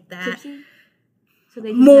like that. Tipsy? So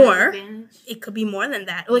they more. It could be more than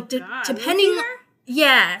that. Like depending.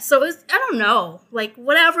 Yeah. So it's, I don't know. Like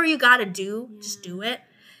whatever you gotta do, just do it.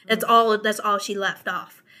 That's all she left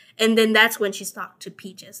off. And then that's when she talked to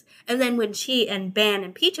Peaches. And then when she and Ben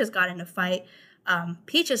and Peaches got in a fight,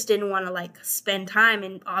 Peaches didn't want to like spend time,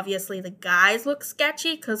 and obviously the guys look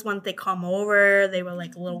sketchy because when they come over, they were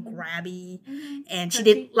like a little grabby, and she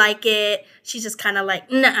didn't like it. She's just kind of like,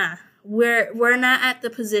 nah. We're not at the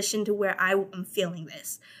position to where I'm feeling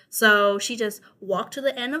this. So she just walked to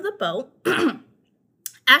the end of the boat.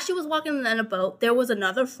 As she was walking to the end of the boat, there was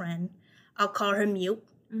another friend. I'll call her Mute.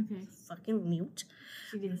 Okay. Fucking Mute.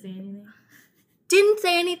 She didn't say anything? Didn't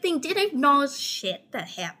say anything. Didn't acknowledge shit that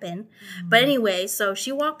happened. But anyway, so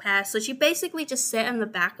she walked past. So she basically just sat in the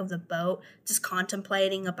back of the boat, just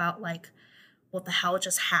contemplating about, like, what the hell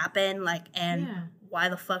just happened, like, and... Yeah. Why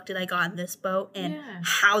the fuck did I go on this boat? And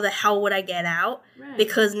how the hell would I get out? Right.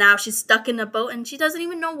 Because now she's stuck in the boat and she doesn't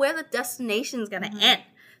even know where the destination is going to end.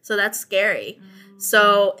 So that's scary.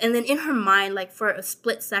 So, and then in her mind, like for a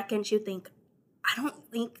split second, she'd think, I don't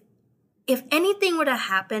think, if anything were to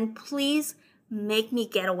happen, please make me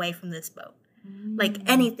get away from this boat. Like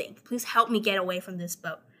anything. Please help me get away from this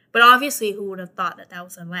boat. But obviously, who would have thought that that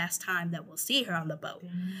was the last time that we'll see her on the boat?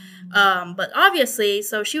 But obviously,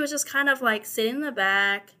 so she was just kind of like sitting in the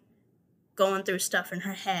back, going through stuff in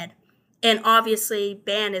her head. And obviously,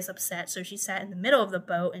 Ben is upset, so she sat in the middle of the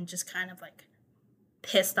boat and just kind of like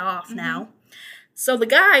pissed off now. So the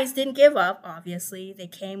guys didn't give up, obviously. They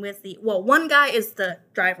came with one guy is the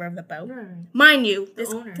driver of the boat. Right. Mind you. The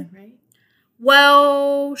owner, right?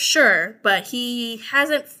 Well, sure, but he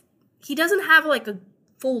doesn't have like a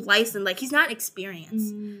full license, like he's not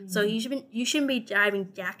experienced, so you shouldn't be driving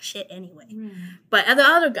jack shit anyway. But the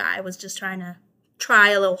other guy was just trying to try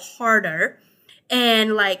a little harder,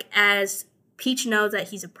 and like as Peach knows that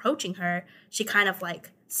he's approaching her, she kind of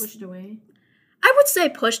like pushed away. I would say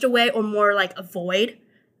pushed away, or more like avoid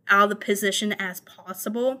out of the position as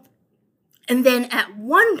possible. And then at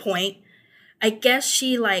one point, I guess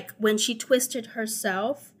she like when she twisted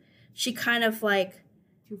herself, she kind of like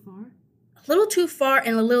too far. A little too far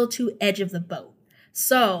and a little too edge of the boat.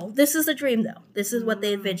 So this is a dream, though. This is what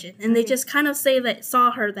they envisioned, and they just kind of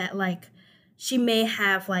saw her that like she may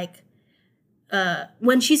have like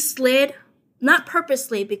when she slid not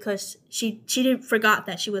purposely because she didn't forgot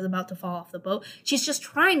that she was about to fall off the boat. She's just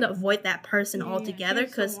trying to avoid that person altogether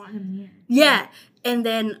because and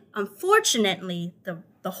then unfortunately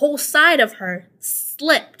the whole side of her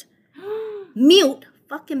slipped.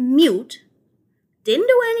 Fucking mute. Didn't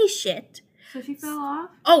do any shit. So she fell off?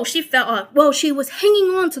 Oh, she fell off. Well, she was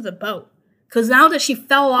hanging on to the boat. Because now that she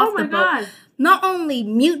fell off the boat, not only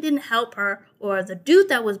Mute didn't help her or the dude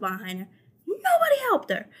that was behind her, nobody helped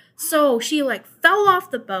her. So she like fell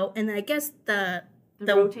off the boat, and I guess the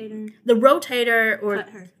rotator or cut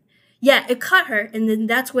her. Yeah, it cut her, and then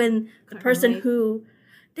that's when the person who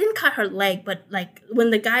didn't cut her leg, but like when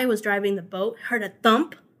the guy who was driving the boat heard a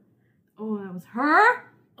thump. Oh, that was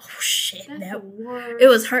her? Oh shit! That's the worst. It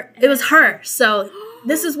was her. It was her. So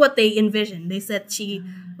this is what they envisioned. They said she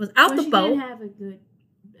was out the boat. She did have a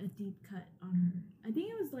deep cut on her. I think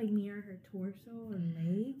it was like near her torso or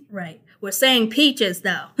leg. Right. We're saying Peaches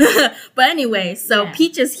though. But anyway, so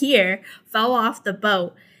Peaches here fell off the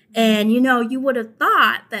boat, and you would have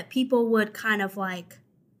thought that people would kind of like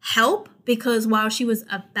help because while she was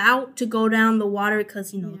about to go down the water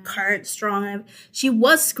because the current's strong, she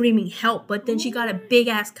was screaming help, but then she got a big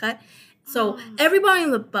ass cut. So everybody on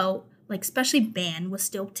the boat, like especially Ben, was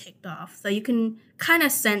still ticked off. So you can kind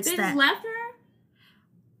of sense they that left her.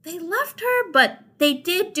 They left her, but they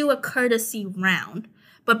did do a courtesy round.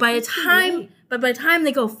 But by the time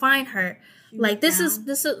they go find her, like this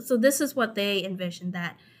is what they envisioned,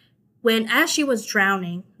 that as she was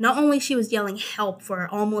drowning, not only she was yelling help for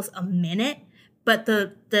almost a minute, but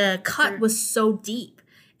the cut was so deep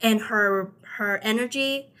and her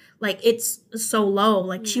energy, like it's so low,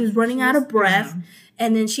 like she was running out of breath,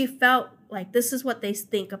 and then she felt like, this is what they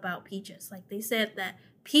think about Peaches. Like they said that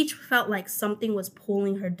Peach felt like something was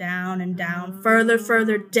pulling her down and down,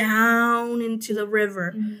 further down into the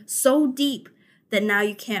river, so deep that now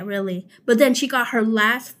you can't really. But then she got her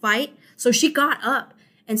last fight, so she got up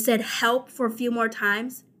and said help for a few more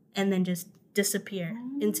times, and then just disappeared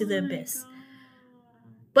into the abyss. God.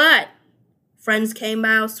 But friends came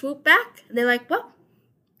by, swooped back. They're like, well,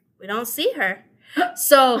 we don't see her.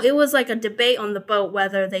 So it was like a debate on the boat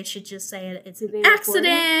whether they should just say it's an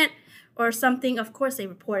accident or something. Of course they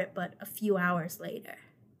report it, but a few hours later.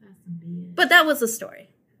 That's some BS. But that was the story.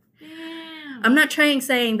 Damn. I'm not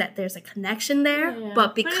saying that there's a connection there,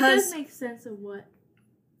 but because... But it does make sense of what...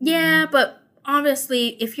 Yeah, but obviously,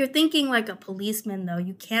 if you're thinking like a policeman, though,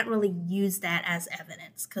 you can't really use that as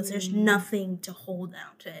evidence because there's nothing to hold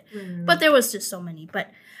down to it. But there was just so many.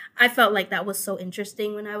 But I felt like that was so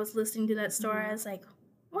interesting when I was listening to that story. I was like,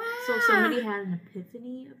 wow. So somebody had an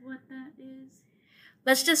epiphany of what that is?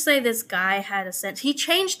 Let's just say this guy had a sense. He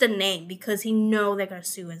changed the name because he know they're going to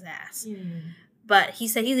sue his ass. Yeah. But he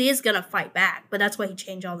said he is going to fight back. But that's why he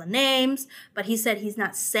changed all the names. But he said he's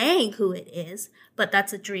not saying who it is. But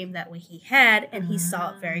that's a dream that he had. And he saw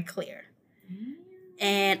it very clear.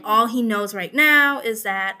 And all he knows right now is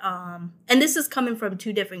that... and this is coming from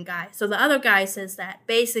two different guys. So the other guy says that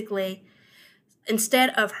basically... Instead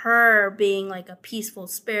of her being like a peaceful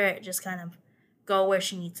spirit, just kind of go where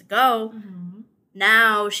she needs to go...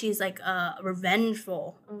 Now she's like a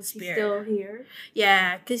revengeful spirit. She's still here?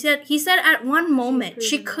 Yeah, because he said at one moment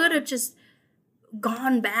she could have just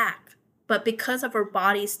gone back. But because of her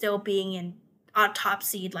body still being in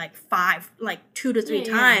autopsied like 2 to 3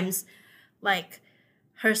 times, like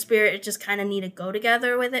her spirit just kind of need to go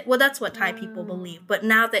together with it. Well, that's what Thai people believe. But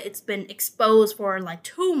now that it's been exposed for like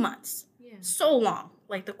 2 months, so long,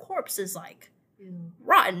 like the corpse is like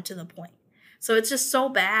rotten to the point. So it's just so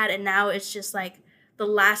bad, and now it's just like the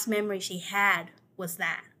last memory she had was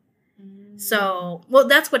that. So, well,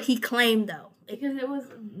 that's what he claimed, though. Because it was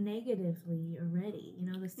negatively already,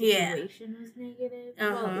 the situation was negative.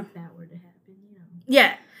 Well, if that were to happen,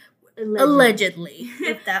 Yeah, allegedly.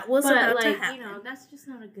 If that was about to happen. That's just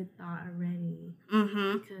not a good thought already.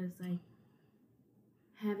 Because,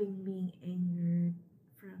 having being angered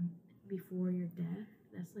from before your death,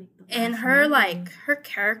 that's like the and her her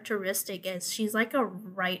characteristic is she's like a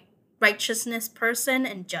righteousness person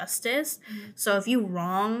and justice. So if you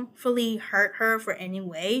wrongfully hurt her for any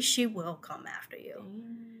way, she will come after you.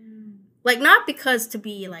 Like, not because to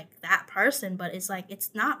be like that person, but it's like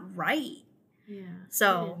it's not right.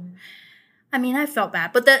 So I mean, I felt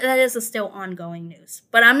bad, but that is still ongoing news.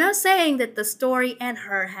 But I'm not saying that the story and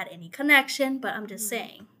her had any connection, but I'm just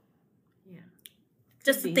saying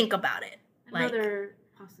just to think about it. Another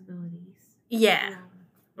possibilities. Yeah.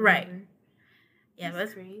 Right. Yeah,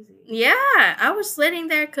 that's crazy. Yeah, I was sitting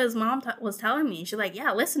there because Mom was telling me. She's like,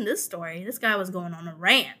 yeah, listen to this story. This guy was going on a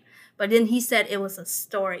rant. But then he said it was a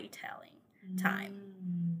storytelling time.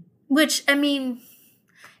 Which, I mean,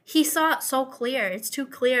 he saw it so clear. It's too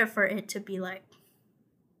clear for it to be like.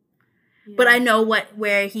 Yeah. But I know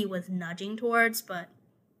where he was nudging towards, but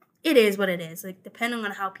it is what it is. Like, depending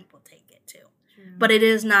on how people take it, too. True. But it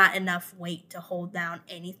is not enough weight to hold down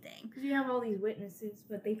anything. Because you have all these witnesses,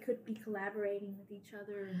 but they could be collaborating with each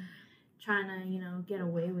other and trying to, get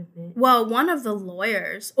away with it. Well, one of the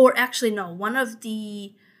lawyers, or actually, no, one of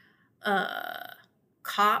the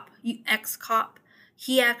ex-cop,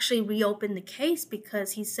 he actually reopened the case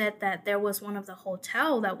because he said that there was one of the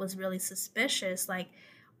hotel that was really suspicious. Like,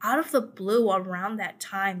 out of the blue around that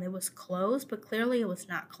time, it was closed, but clearly it was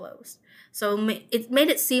not closed. So it made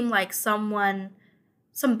it seem like some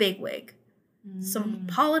bigwig, some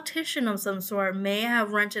politician of some sort may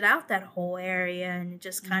have rented out that whole area and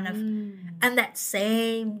just kind of, and that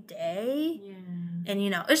same day. Yeah. And,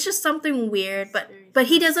 it's just something weird, but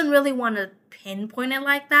he doesn't really want to pinpoint it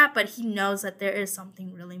like that, but he knows that there is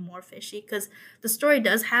something really more fishy because the story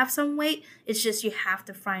does have some weight. It's just you have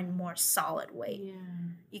to find more solid weight. Yeah.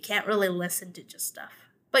 You can't really listen to just stuff.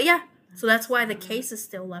 But yeah, so that's why the case is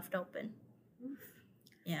still left open. Oof.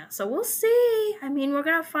 Yeah, so we'll see. I mean, we're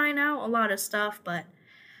going to find out a lot of stuff, but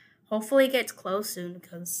hopefully it gets closed soon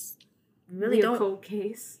because we really don't. A cold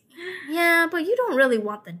case. Yeah, but you don't really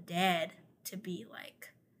want the dead to be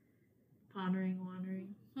like Pondering,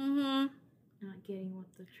 wandering. Mm-hmm. Not getting what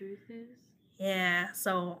the truth is. Yeah,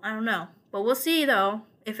 so I don't know. But we'll see, though,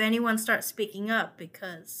 if anyone starts speaking up,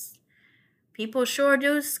 because people sure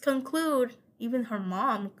do conclude, even her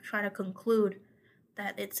mom try to conclude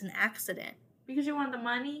that it's an accident. Because you want the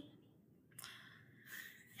money?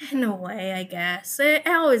 In a way, I guess. It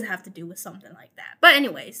always have to do with something like that. But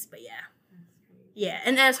anyways, yeah. Yeah,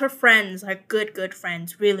 and as her friends, her good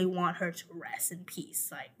friends, really want her to rest in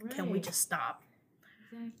peace. Like, Can we just stop?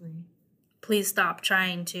 Exactly. Please stop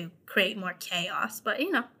trying to create more chaos. But,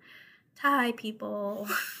 Thai people.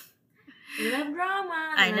 You have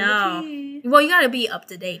drama. I know. Well, you got to be up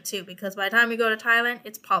to date, too, because by the time you go to Thailand,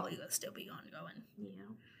 it's probably going to still be ongoing. Yeah.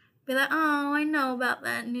 Be like, oh, I know about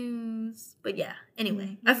that news. But, yeah,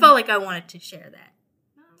 anyway. I felt like I wanted to share that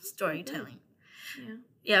storytelling. Yeah.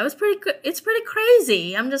 Yeah, it's pretty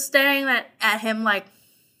crazy. I'm just staring at him like,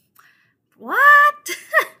 what?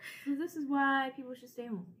 So this is why people should stay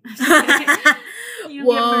home.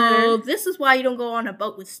 Well, this is why you don't go on a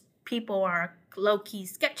boat with people who are low-key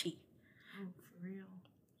sketchy. Oh, for real?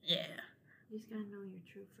 Yeah. You just gotta know your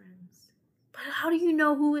true friends. But how do you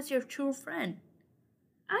know who is your true friend?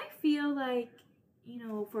 I feel like,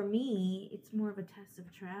 for me, it's more of a test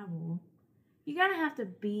of travel. You gotta have to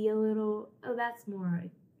be a little. Oh, that's more,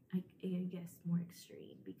 I guess, more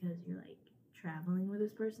extreme because you're like traveling with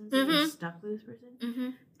this person, so you're stuck with this person. Mm-hmm.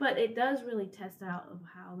 But it does really test out of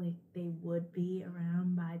how like they would be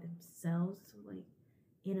around by themselves, so, like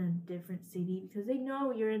in a different city, because they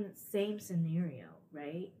know you're in the same scenario,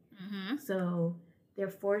 right? Mm-hmm. So they're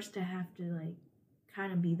forced to have to like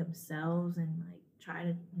kind of be themselves and like try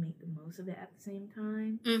to make the most of it at the same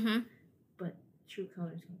time. Mm-hmm. But true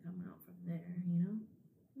colors can come out from there,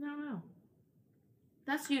 I don't know.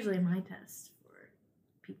 That's usually my test for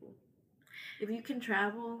people. If you can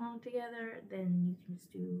travel along together, then you can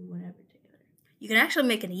just do whatever together. You can actually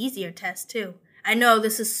make an easier test, too. I know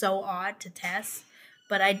this is so odd to test,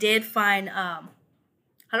 but I did find,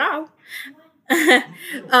 hello?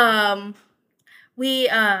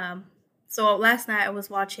 So last night I was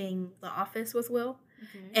watching The Office with Will,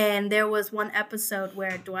 and there was one episode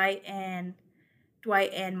where Dwight and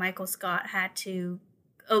Michael Scott had to,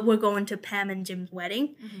 we're going to Pam and Jim's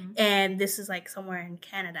wedding, and this is like somewhere in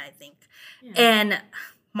Canada, I think. Yeah. And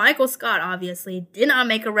Michael Scott obviously did not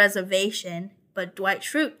make a reservation, but Dwight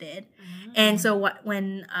Schrute did. And so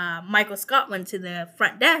when Michael Scott went to the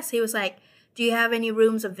front desk, he was like, do you have any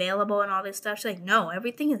rooms available and all this stuff? She's like, no,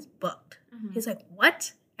 everything is booked. He's like,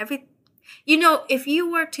 what? If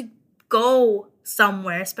you were to go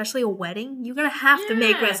somewhere, especially a wedding, you're going to have to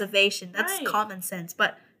make reservation. That's common sense,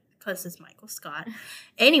 but because it's Michael Scott.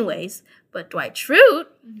 Anyways, but Dwight Schrute,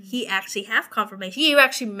 he actually have confirmation. He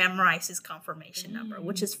actually memorized his confirmation number,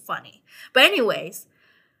 which is funny. But anyways,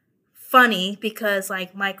 funny because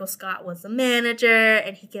like Michael Scott was the manager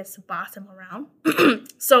and he gets to boss him around.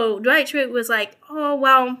 So Dwight Schrute was like, oh,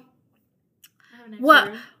 well,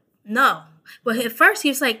 what? No. But at first he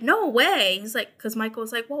was like, no way. He's like, because Michael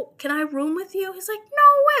was like, well, can I room with you? He's like,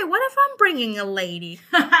 no way. What if I'm bringing a lady?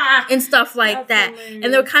 And stuff like that. Hilarious.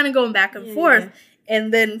 And they're kind of going back and forth.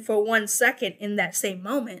 And then for 1 second in that same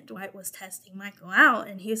moment, Dwight was testing Michael out.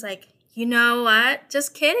 And he was like, you know what?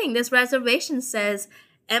 Just kidding. This reservation says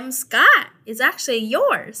M. Scott is actually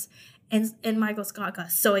yours. And Michael Scott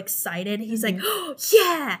got so excited. He's like, oh,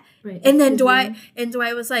 yeah. Right. And then Dwight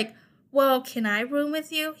was like, well, can I room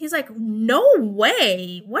with you? He's like, no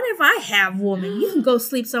way. What if I have woman? You can go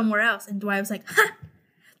sleep somewhere else. And Dwight was like, ha,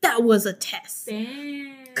 that was a test.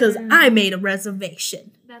 Because I made a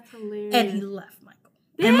reservation. That's hilarious. And he left Michael.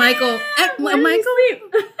 Damn. And Michael,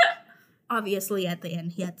 obviously at the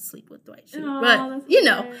end, he had to sleep with Dwight. But, you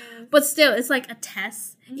know, but still, it's like a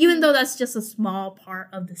test. Mm-hmm. Even though that's just a small part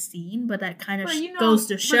of the scene, but that kind of goes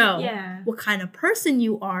to show what kind of person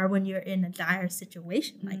you are when you're in a dire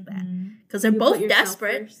situation like that. Because they're both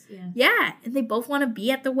desperate. Yeah, and they both want to be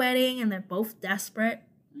at the wedding, and they're both desperate.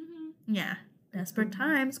 Mm-hmm. Yeah, desperate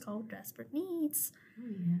times called desperate needs. Oh,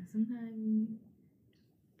 yeah, sometimes you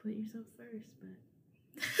put yourself first, but...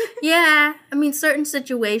 Yeah, I mean, certain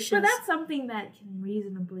situations. But that's something that can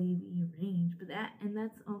reasonably be arranged, and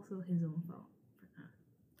that's also his own fault.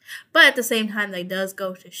 But at the same time, that does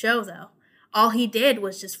go to show, though. All he did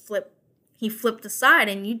was just flipped aside,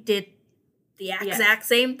 and you did the exact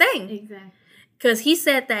same thing. Exactly. Because he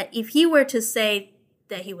said that if he were to say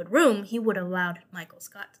that he would room, he would have allowed Michael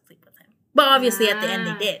Scott to sleep with him. But obviously, at the end,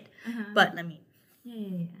 they did. But, I mean...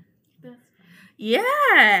 Yeah. That's fine.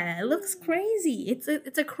 Yeah, it looks crazy. It's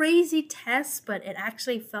a crazy test, but it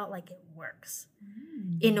actually felt like it works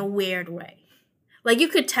in a weird way. Like, you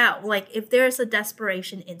could tell, like, if there's a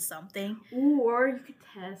desperation in something. Ooh, or you could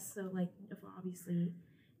test, so, like, if obviously,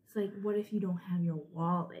 it's like, what if you don't have your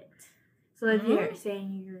wallet? So if you're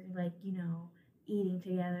saying you're, like, you know, eating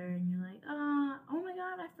together, and you're like, oh my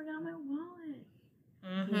God, I forgot my wallet.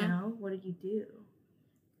 Mm-hmm. You know, what do?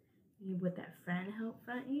 Would that friend help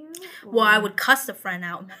front you? Or? Well, I would cuss the friend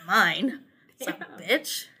out, not mine. It's like,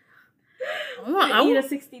 bitch. I eat a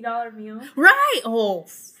 $60 meal. Right. Oh,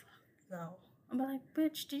 no. I'm like,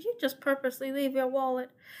 bitch, did you just purposely leave your wallet?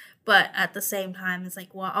 But at the same time, it's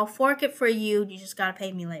like, well, I'll fork it for you. You just gotta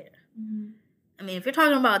pay me later. Mm-hmm. I mean, if you're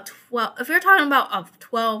talking about a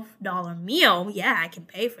 $12 meal, yeah, I can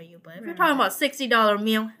pay for you. But if you're talking about $60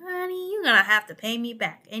 meal, honey, you're gonna have to pay me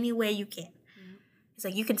back any way you can. Mm-hmm. It's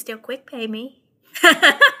like, you can still quick pay me.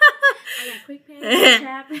 I got quick pay.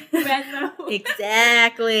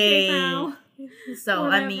 Exactly. PayPal. So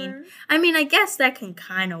Whatever. I mean, I guess that can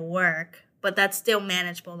kind of work. But that's still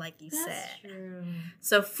manageable, like you said. That's true.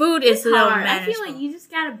 So food is still hard. manageable. I feel like you just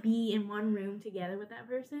gotta be in one room together with that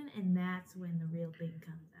person, and that's when the real thing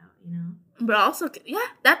comes out, you know? But also, yeah,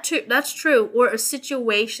 that's true. Or a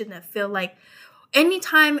situation that feel like,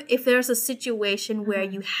 anytime if there's a situation where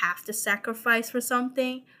you have to sacrifice for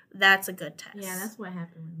something, that's a good test. Yeah, that's what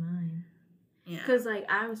happened with mine. Yeah. Because, like,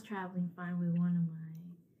 I was traveling fine with one of my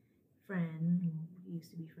friends, who used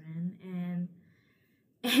to be friend, and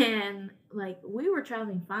like, we were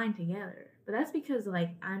traveling fine together. But that's because,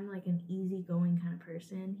 like, I'm, like, an easygoing kind of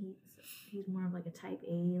person. He's more of, like, a type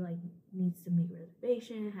A, like, needs to make a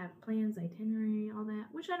reservation, have plans, itinerary, all that,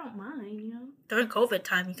 which I don't mind, you know? During COVID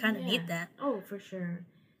time, you kind of need that. Oh, for sure.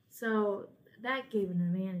 So that gave an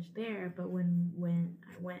advantage there. But when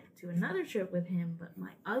I went to another trip with him, but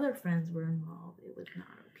my other friends were involved, it was not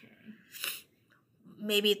okay.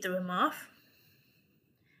 Maybe it threw him off?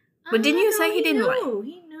 But didn't you say he didn't like?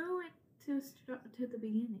 He knew it to the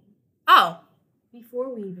beginning. Oh.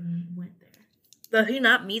 Before we even went Did there. he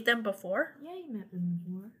not meet them before? Yeah, he met them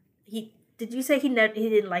before. Did you say he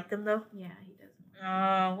didn't like them though? Yeah, he doesn't.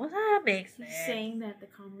 Oh, well, that makes sense. He's saying that the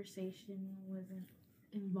conversation wasn't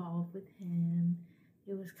involved with him.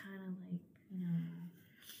 It was kind of like, you know.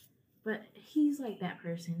 But he's like that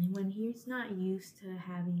person. When he's not used to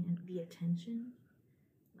having the attention,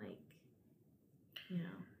 like, you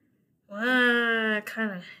know. Well,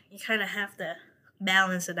 you kind of have to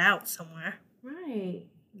balance it out somewhere. Right.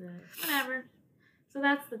 But whatever. So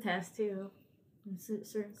that's the test, too. When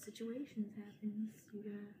certain situations happens, you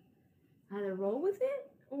gotta either roll with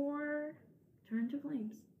it or turn to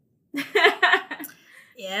flames.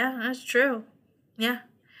 Yeah, that's true. Yeah.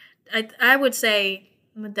 I would say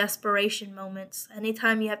desperation moments,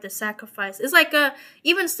 anytime you have to sacrifice. It's like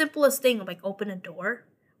even simplest thing, like open a door.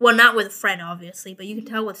 Well, not with a friend, obviously, but you can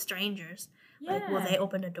tell with strangers. Yeah. Like, will they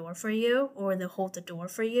open a door for you, or they'll hold the door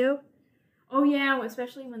for you? Oh, yeah,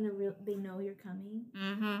 especially when they know you're coming.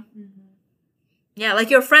 Mm-hmm. Mm-hmm. Yeah, like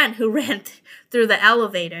your friend who ran through the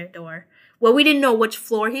elevator door. Well, we didn't know which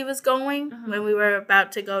floor he was going when we were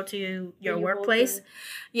about to go to your workplace.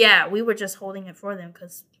 Yeah, we were just holding it for them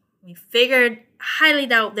because we figured, highly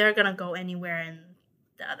doubt they're going to go anywhere in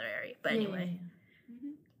the other area. But anyway. Yeah.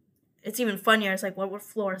 It's even funnier. It's like, what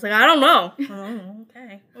floor? It's like, I don't know. Oh,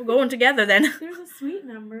 okay. We're going together then. There's a suite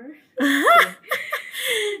number. But,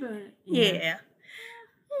 yeah.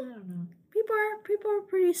 I don't know. are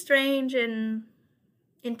pretty strange and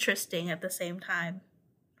interesting at the same time.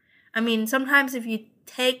 I mean, sometimes if you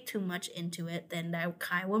take too much into it, then that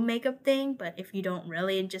kind of will make a thing. But if you don't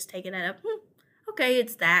really and just take it at okay,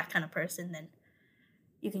 it's that kind of person, then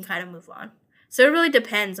you can kind of move on. So it really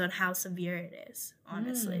depends on how severe it is,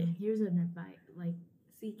 honestly. Here's an advice, like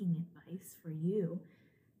seeking advice for you,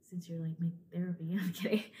 since you're like my therapy. I'm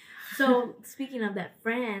kidding. So speaking of that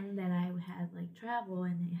friend that I had like travel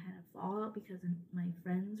and they had a fallout because my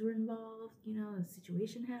friends were involved. You know, a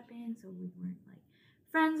situation happened, so we weren't like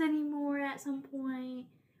friends anymore at some point.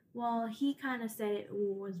 Well, he kind of said it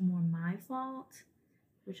was more my fault,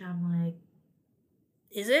 which I'm like,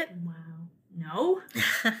 is it? Wow, no.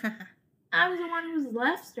 I was the one who was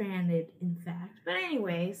left stranded, in fact. But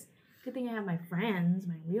anyways, good thing I have my friends,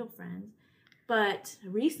 my real friends. But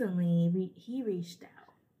recently, he reached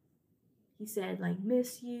out. He said, like,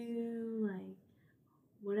 miss you, like,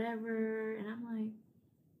 whatever. And I'm like,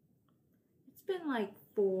 it's been like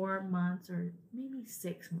 4 months or maybe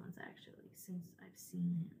 6 months, actually, since I've seen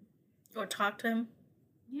him. Or talked to him?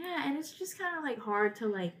 Yeah, and it's just kind of, like, hard to,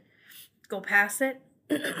 like... go past it?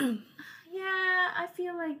 Yeah, I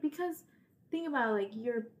feel like, because... think about it, like,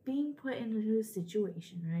 you're being put into a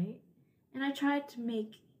situation, right? And I tried to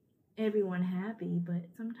make everyone happy, but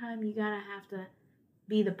sometimes you gotta have to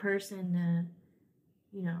be the person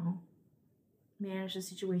to, you know, manage the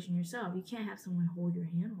situation yourself. You can't have someone hold your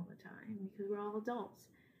hand all the time because we're all adults.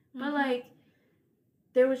 Mm-hmm. But, like,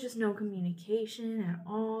 there was just no communication at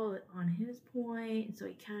all on his point, and so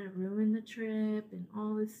he kind of ruined the trip and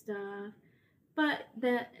all this stuff. But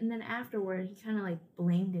then afterward, he kind of like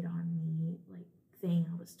blamed it on me, like saying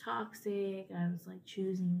I was toxic, I was like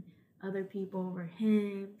choosing other people over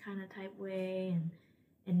him, kind of type way,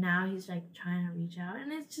 and now he's like trying to reach out,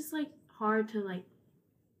 and it's just like hard to like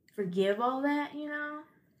forgive all that, you know?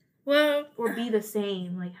 Well, or be the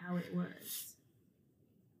same like how it was.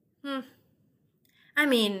 I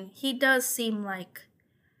mean, he does seem like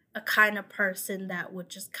a kind of person that would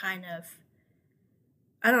just kind of,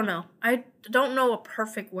 I don't know. I don't know a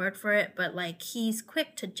perfect word for it, but like he's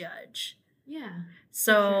quick to judge. Yeah.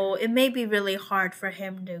 So it may be really hard for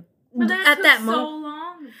him to. But that took so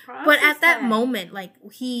long to process. But at that moment, like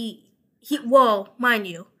he well, mind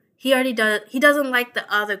you, he already does. He doesn't like the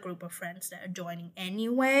other group of friends that are joining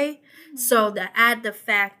anyway. Mm-hmm. So to add the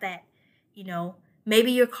fact that, you know,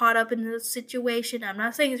 maybe you're caught up in the situation. I'm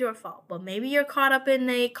not saying it's your fault, but maybe you're caught up in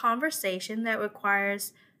a conversation that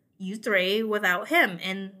requires you three without him,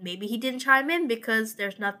 and maybe he didn't chime in because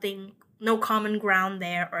there's no common ground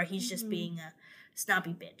there, or he's just being a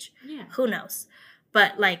snobby bitch. Yeah. Who knows?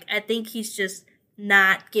 But like, I think he's just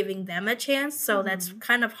not giving them a chance, so that's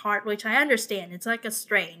kind of hard, which I understand. It's like a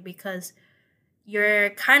strain because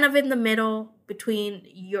you're kind of in the middle between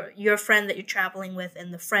your friend that you're traveling with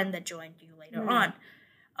and the friend that joined you later on.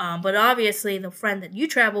 But obviously the friend that you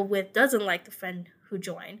travel with doesn't like the friend who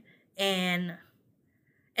joined, and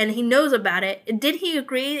he knows about it. Did he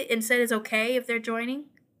agree and said it's okay if they're joining?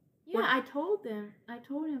 Yeah, I told him,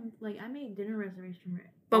 like, I made dinner reservation.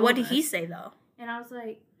 But what did he say, though? And I was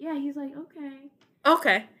like, yeah, he's like, okay.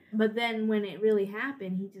 Okay. But then when it really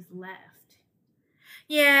happened, he just left.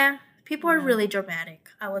 Yeah, people are really dramatic.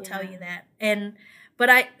 I will tell you that.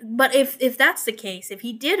 But if that's the case, if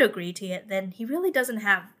he did agree to it, then he really doesn't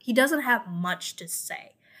have much to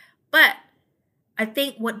say. But I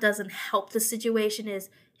think what doesn't help the situation is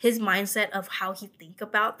his mindset of how he think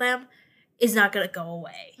about them is not going to go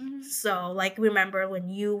away. Mm-hmm. So, like, remember when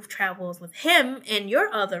you traveled with him and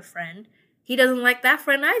your other friend, he doesn't like that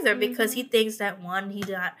friend either because he thinks that, one, he's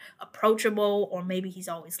not approachable, or maybe he's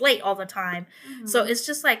always late all the time. Mm-hmm. So it's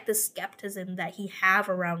just like the skepticism that he have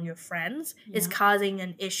around your friends is causing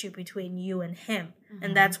an issue between you and him. Mm-hmm.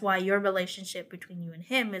 And that's why your relationship between you and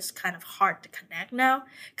him is kind of hard to connect now,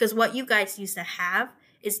 because what you guys used to have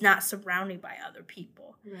is not surrounded by other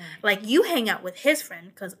people. Right. Like, you hang out with his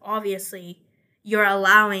friend because obviously you're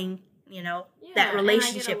allowing, you know, that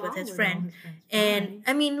relationship with his friend. And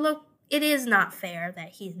I mean, look, it is not fair that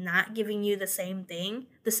he's not giving you the same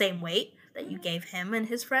weight that you gave him and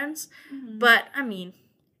his friends. Mm-hmm. But I mean,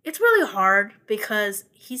 it's really hard because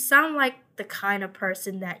he sounds like the kind of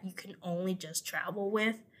person that you can only just travel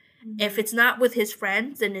with. Mm-hmm. If it's not with his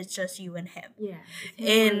friends, then it's just you and him. Yeah.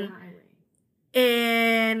 It's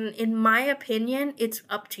and in my opinion, it's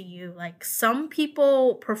up to you. Like, some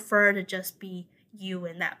people prefer to just be you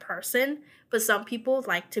and that person, but some people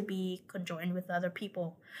like to be conjoined with other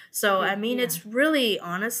people. So, I mean, it's really,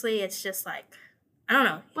 honestly, it's just like, I don't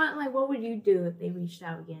know. But, like, what would you do if they reached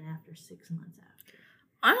out again after 6 months after?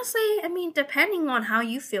 Honestly, I mean, depending on how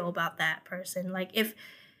you feel about that person. Like,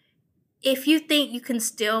 if you think you can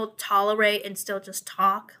still tolerate and still just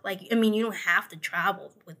talk, like, I mean, you don't have to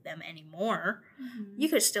travel with them anymore. You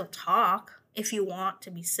could still talk if you want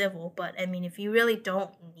to be civil. But, I mean, if you really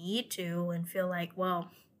don't need to and feel like,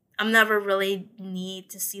 well, I'm never really need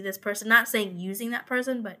to see this person, not saying using that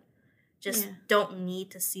person, but just don't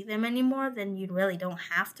need to see them anymore, then you really don't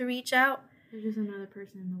have to reach out. They're just another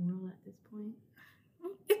person in the world at this point.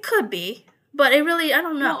 It could be. But it really, I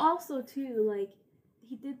don't know. Well, also, too, like,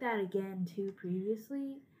 he did that again, too,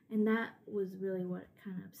 previously. And that was really what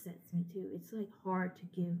kind of upsets me, too. It's, like, hard to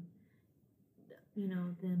give, you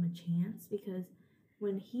know, them a chance. Because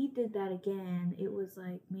when he did that again, it was,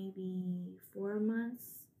 like, maybe 4 months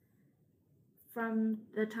from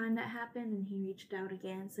the time that happened. And he reached out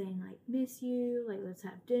again saying, like, miss you. Like, let's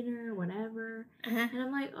have dinner, whatever. And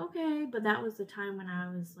I'm like, okay. But that was the time when I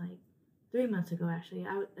was, like, 3 months ago, actually,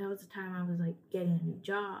 that was the time I was, like, getting a new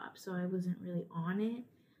job, so I wasn't really on it.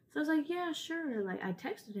 So I was like, yeah, sure. Like, I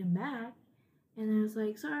texted him back, and I was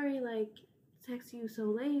like, sorry, like, text you so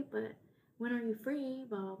late, but when are you free,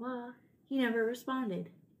 blah, blah, blah. He never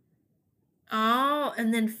responded. Oh,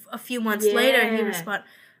 and then a few months later, he responded.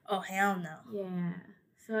 Oh, hell no. Yeah.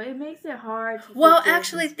 So it makes it hard to Well,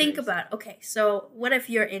 actually, think about it. Okay, so what if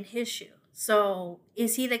you're in his shoe? So,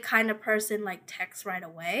 is he the kind of person, like, texts right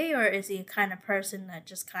away? Or is he the kind of person that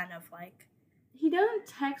just kind of, like... He doesn't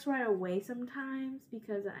text right away sometimes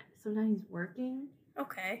because sometimes he's working.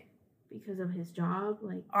 Okay. Because of his job.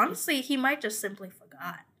 Like, honestly, he might just simply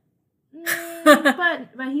forgot.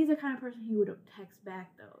 But he's the kind of person he would text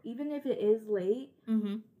back, though. Even if it is late,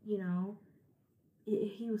 you know,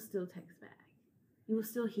 he will still text back. You will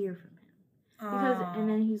still hear from him. And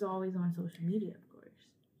then he's always on social media.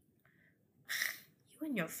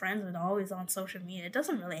 And your friends are always on social media. It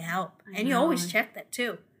doesn't really help. And you always check that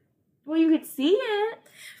too. Well, you could see it.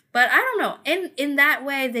 But I don't know. In that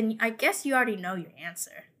way, then I guess you already know your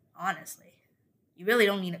answer, honestly. You really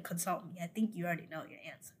don't need to consult me. I think you already know your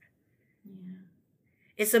answer. Yeah.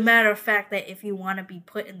 It's a matter of fact that if you want to be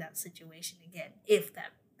put in that situation again, if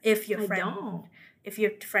your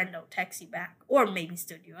friend don't text you back or maybe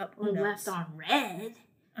stood you up or left on red.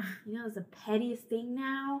 You know, it's the pettiest thing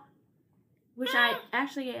now. Which I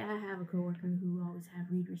have a coworker who always have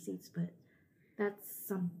read receipts, but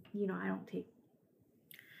that's I don't take.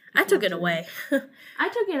 I took it away. I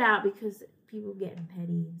took it out because people getting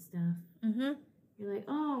petty and stuff. You're like,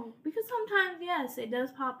 oh, because sometimes, yes, it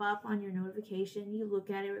does pop up on your notification. You look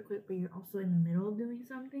at it real quick, but you're also in the middle of doing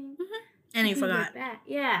something. And you forgot.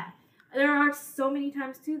 Yeah. There are so many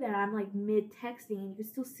times, too, that I'm, like, mid-texting, and you can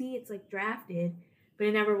still see it's, like, drafted, but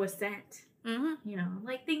it never was sent. You know,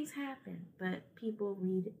 like, things happen, but people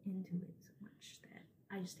read into it so much that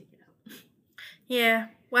I just take it out. Yeah.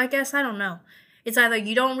 Well, I guess I don't know. It's either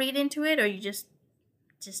you don't read into it or you just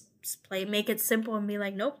make it simple and be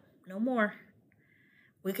like, nope, no more.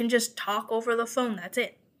 We can just talk over the phone. That's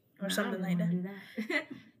it. Or something like that. Do that.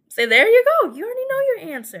 Say, there you go. You already know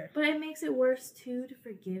your answer. But it makes it worse, too, to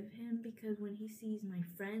forgive him because when he sees my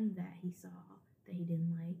friend that he saw that he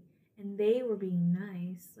didn't like, and they were being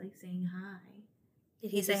nice, like saying hi.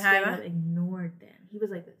 Did he say hi? He ignored them. He was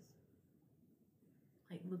like this.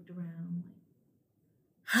 Like, looked around.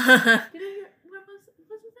 Like, what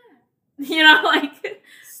was that? You know, like.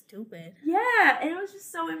 Stupid. Yeah, and it was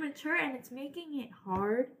just so immature, and it's making it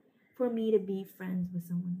hard for me to be friends with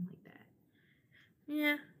someone like that.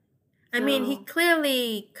 Yeah. I mean, he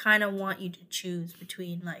clearly kind of want you to choose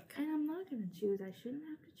between, like... And I'm not going to choose. I shouldn't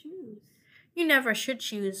have to choose. You never should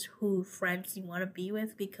choose who friends you want to be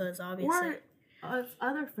with because obviously... Or of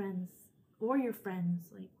other friends, or your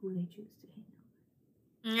friends, like, who they choose to hang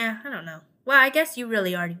out with. Yeah, I don't know. Well, I guess you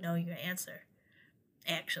really already know your answer,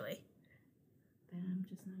 actually. Then I'm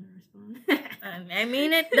just not going to respond. I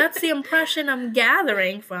mean, that's the impression I'm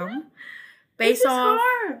gathering from. Based off... It's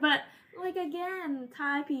hard, but... Like, again,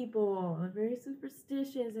 Thai people are very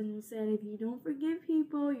superstitious and said if you don't forgive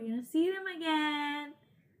people, you're going to see them again.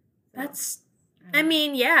 So, I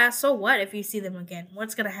mean, yeah, so what if you see them again?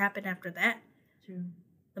 What's going to happen after that? True.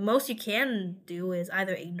 The most you can do is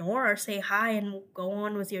either ignore or say hi and go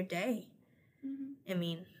on with your day. I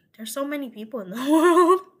mean, there's so many people in the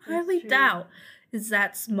world. I highly doubt it's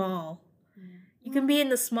that small. Yeah. You can be in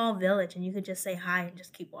the small village and you could just say hi and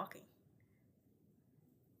just keep walking.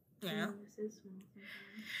 Yeah.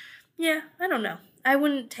 Yeah, I don't know. I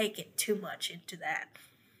wouldn't take it too much into that.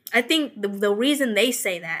 I think the reason they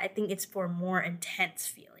say that, I think it's for more intense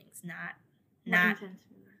feelings, not intense feelings?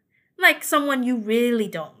 Like someone you really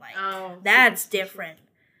don't like. Oh, that's different.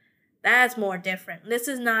 That's more different. This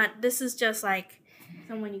is just like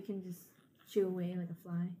someone you can just shoo away like a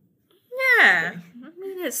fly. Yeah. I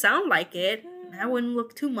mean, it sounds like it. I wouldn't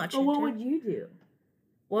look too much into it. What would you do?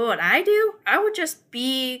 What would I do? I would just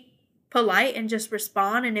be polite and just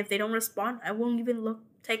respond. And if they don't respond, I won't even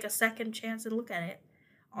take a second chance and look at it.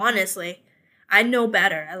 Honestly, I know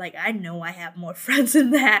better. I know I have more friends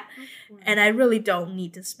than that. And I really don't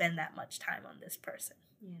need to spend that much time on this person.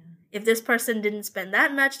 Yeah. If this person didn't spend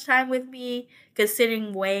that much time with me,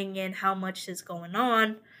 considering weighing in how much is going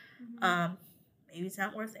on, maybe it's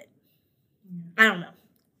not worth it. I don't know.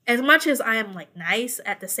 As much as I am nice,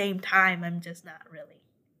 at the same time, I'm just not really.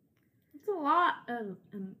 It's a lot of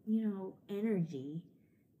energy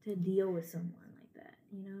to deal with someone like that.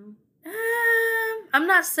 I'm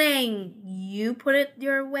not saying you put it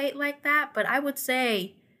your weight like that, but I would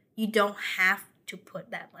say you don't have to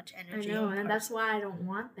put that much energy. I know, and that's why I don't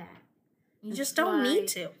want that. You just don't need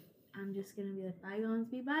to. I'm just gonna be like, bygones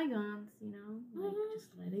be bygones, just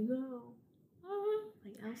let it go.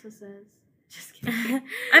 Like Elsa says. Just kidding.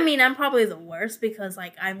 I mean, I'm probably the worst because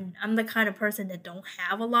I'm the kind of person that don't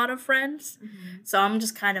have a lot of friends, so I'm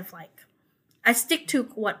just kind of I stick to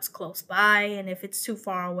what's close by, and if it's too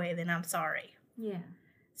far away, then I'm sorry. Yeah.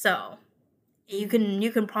 So you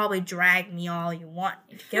can probably drag me all you want.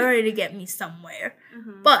 Get ready to get me somewhere,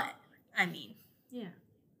 but I mean, yeah,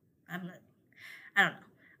 I don't know.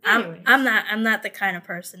 I'm not the kind of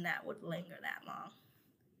person that would linger that long.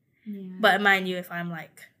 Yeah. But mind you, if I'm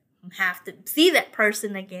have to see that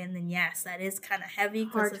person again, then yes, that is kind of heavy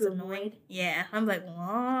because it's annoying. Avoid. Yeah, I'm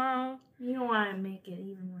wow. You don't want to make it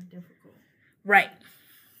even more difficult. Right.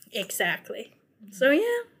 Exactly. So yeah,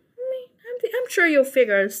 I mean, I'm sure you'll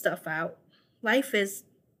figure stuff out. Life is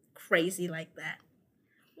crazy like that.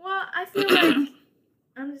 Well, I feel like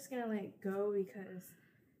I'm just gonna let go because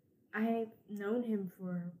I've known him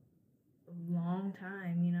for a long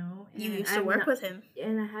time, And you used to work with him.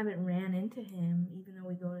 And I haven't ran into him, even though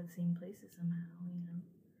we go to the same places somehow,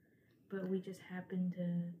 But we just happened to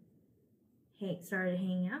started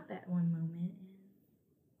hanging out that one moment,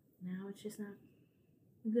 and now it's just not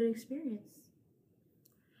a good experience.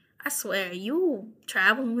 I swear, you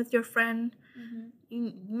traveling with your friend,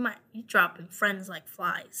 you dropping friends like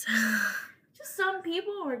flies. Just some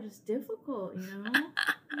people are just difficult,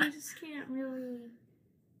 You just can't really,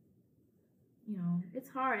 it's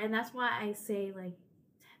hard. And that's why I say,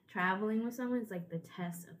 traveling with someone is the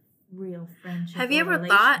test of real friendship. Have you ever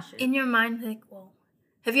thought in your mind,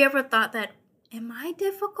 have you ever thought that, am I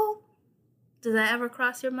difficult? Does that ever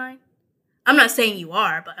cross your mind? I'm not saying you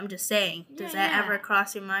are, but I'm just saying, does that ever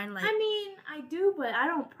cross your mind? I mean, I do, but I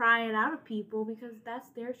don't pry it out of people because that's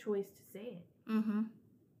their choice to say it.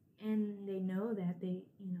 And they know that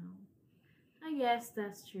I guess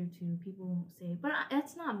that's true too. People won't say it. But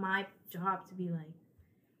it's not my job to be like,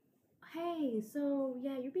 hey, so,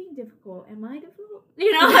 yeah, you're being difficult. Am I difficult?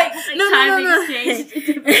 No. Exchange.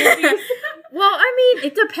 Well, I mean,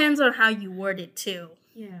 it depends on how you word it too.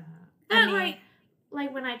 Yeah. But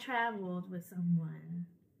like when I traveled with someone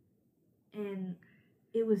and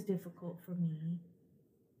it was difficult for me,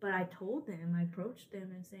 but I told them, I approached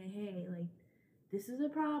them and say, hey, this is a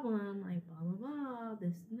problem, blah, blah, blah,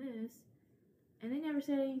 this and this. And they never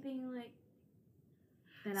said anything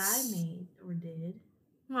that I made or did.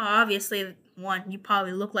 Well, obviously, one, you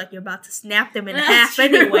probably look like you're about to snap them in half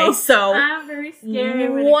anyway, so I'm very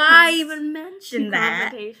scared. Why even mention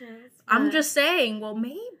that? I'm just saying, well,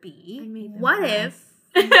 maybe. What if?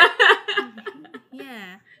 Yeah. What the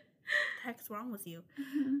heck's wrong with you?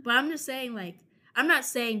 But I'm just saying, I'm not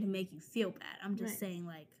saying to make you feel bad. I'm just saying,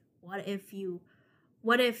 what if you,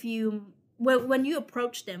 when you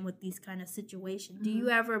approach them with these kind of situations, do you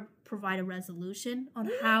ever provide a resolution on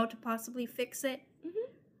how to possibly fix it?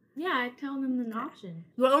 Yeah, I tell them an option.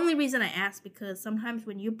 The only reason I ask because sometimes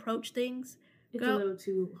when you approach things, it's a little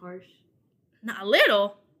too harsh. Not a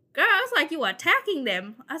little. Girl, it's like you were attacking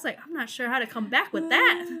them. I was like, I'm not sure how to come back with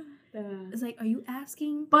that. It's like, are you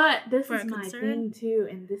asking? But this is my thing too,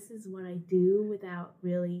 and this is what I do without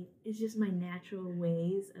really. It's just my natural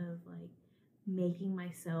ways of making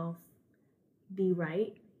myself be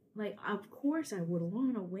right. Of course, I would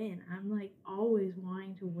want to win. I'm always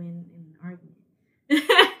wanting to win in an argument.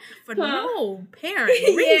 For no apparent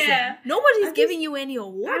reason. Yeah. Nobody's giving you any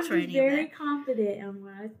awards for any of that. I'm very confident on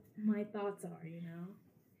what my thoughts are,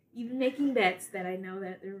 Even making bets that I know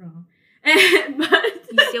that they're wrong. But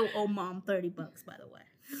you still owe Mom $30, by the way.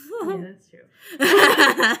 Yeah, that's true.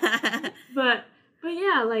 But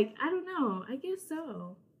yeah, I don't know. I guess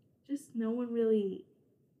so. Just no one really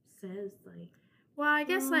says well, I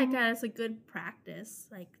guess it's a good practice.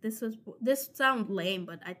 This sounds lame,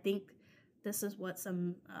 but I think this is what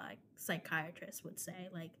some psychiatrists would say.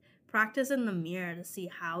 practice in the mirror to see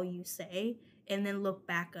how you say, and then look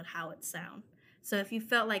back at how it sounds. So if you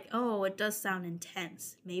felt like, oh, it does sound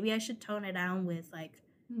intense, maybe I should tone it down with like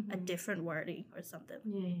a different wording or something.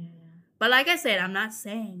 Yeah. But like I said, I'm not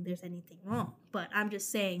saying there's anything wrong, but I'm just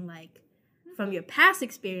saying like from your past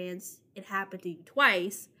experience, it happened to you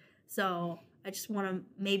twice. So I just want to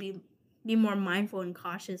maybe be more mindful and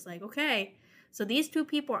cautious. Like, okay, so these two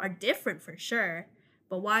people are different for sure,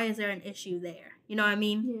 but why is there an issue there? You know what I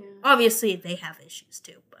mean? Yeah. Obviously, they have issues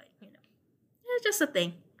too, but you know, it's just a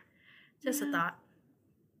thing. Just a thought.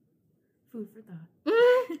 Food for thought.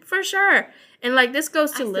 For sure. And like this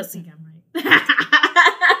goes to listen. listen. I'm right.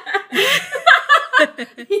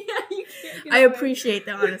 I appreciate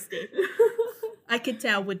the honesty. I could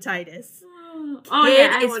tell with Titus. Oh Kid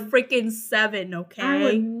yeah, is freaking 7, okay? I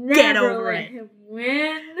would never Get over let it. him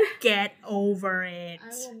win. Get over it. I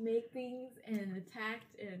will make things and attack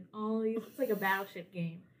and all these. It's like a battleship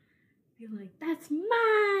game. Be like, that's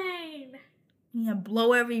mine. Yeah,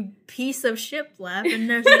 blow every piece of ship left, and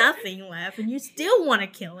there's nothing left, and you still want to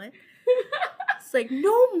kill it. It's like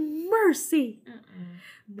no mercy.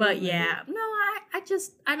 But yeah, no, I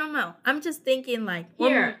don't know. I'm just thinking like,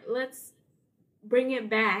 here, let's bring it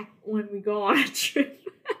back when we go on a trip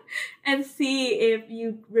and see if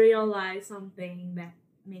you realize something that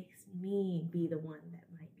makes me be the one that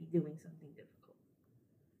might be doing something difficult.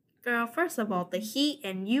 Girl, first of all, the heat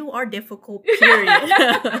and you are difficult, period.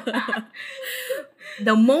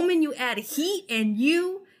 The moment you add heat and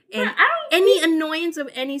you and any annoyance of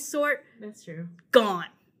any sort, that's true. Gone.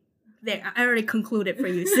 There, I already concluded for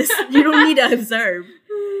you, sis. You don't need to observe.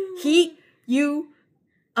 Heat, you,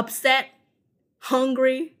 upset,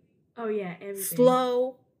 hungry. Oh yeah, everything.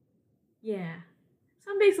 Slow. Yeah. So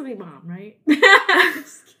I'm basically mom, right?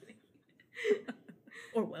 Just kidding.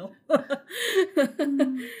 Or will.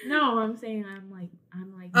 No, I'm saying I'm like.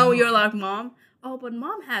 Oh, mom. you're like mom? Oh, but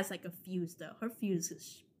mom has like a fuse though. Her fuse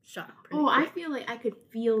is shot pretty quick. I feel like I could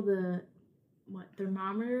feel the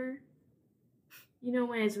thermometer. You know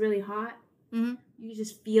when it's really hot? Mm-hmm. You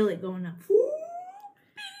just feel it going up.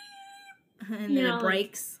 And then it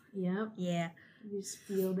breaks. Yep. Yeah. You just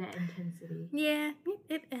feel that intensity. Yeah,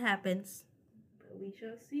 it happens. But we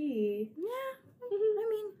shall see. Yeah. I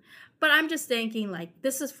mean, but I'm just thinking, like,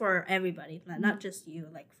 this is for everybody, not just you,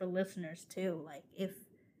 like, for listeners, too. Like, if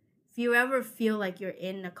you ever feel like you're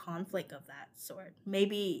in a conflict of that sort,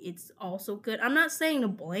 maybe it's also good. I'm not saying to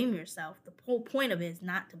blame yourself. The whole point of it is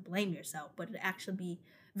not to blame yourself, but to actually be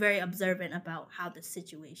very observant about how the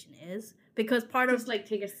situation is. Because part just of... like,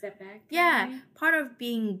 take a step back. Yeah, part of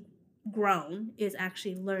being grown is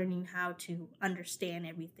actually learning how to understand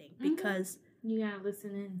everything. Because... You gotta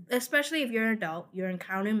listen in. Especially if you're an adult, you're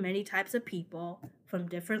encountering many types of people from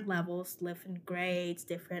different levels, different grades,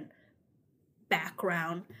 different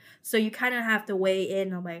background. So you kind of have to weigh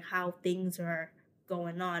in on like how things are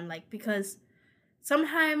going on. Like, because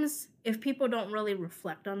sometimes if people don't really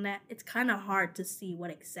reflect on that, it's kind of hard to see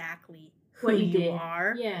what exactly who you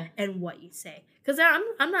are and what you say. Because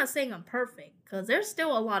I'm not saying I'm perfect, because there's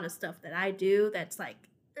still a lot of stuff that I do that's like,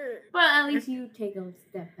 but at least you take a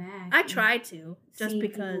step back. I try to, just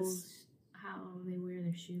because how they wear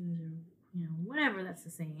their shoes, or whatever that's the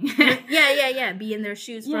saying. yeah. Be in their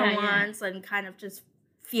shoes for once and kind of just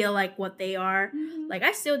feel like what they are. Mm-hmm. Like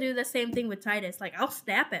I still do the same thing with Titus. Like I'll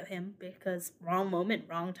snap at him because wrong moment,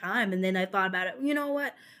 wrong time, and then I thought about it. You know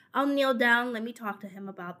what? I'll kneel down. Let me talk to him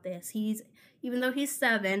about this. Even though he's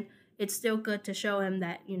 7, it's still good to show him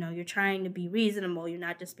that you're trying to be reasonable. You're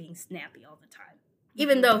not just being snappy all the time.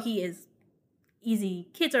 Even though he is easy,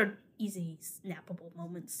 kids are easy snappable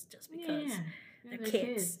moments just because they're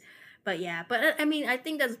kids. But I mean, I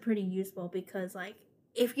think that's pretty useful because like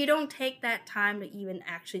if you don't take that time to even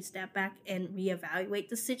actually step back and reevaluate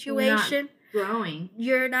the situation,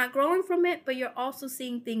 you're not growing from it, but you're also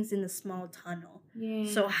seeing things in a small tunnel. Yeah.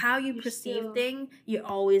 So how you perceive things, you're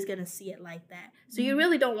always going to see it like that. So you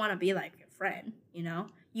really don't want to be like your friend,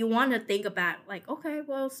 You want to think about, like, okay,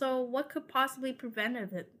 well, so what could possibly prevent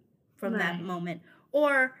it from that moment?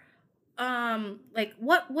 Or, like,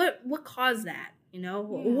 what caused that,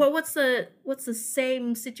 What's the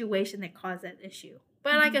same situation that caused that issue?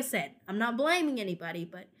 But like I said, I'm not blaming anybody,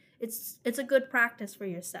 but it's a good practice for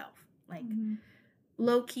yourself. Like,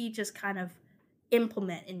 low-key just kind of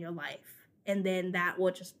implement in your life. And then that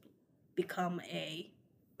will just become a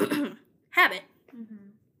habit. True.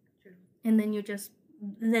 And then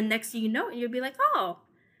then next thing you know, you'll be like, oh,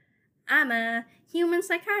 I'm a human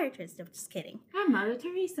psychiatrist. I'm just kidding. I'm Mother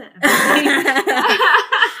Teresa.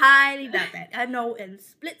 Highly doubt that. I know in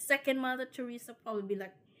split second, Mother Teresa probably be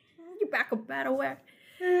like, you back up battle where?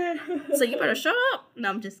 So you better shut up. No,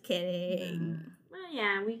 I'm just kidding. Well,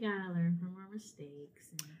 yeah, we gotta learn from our mistakes.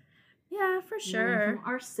 And yeah, for sure. Learn from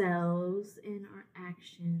ourselves and our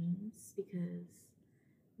actions because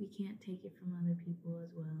we can't take it from other people as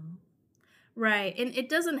well. Right, and it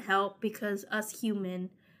doesn't help because us human,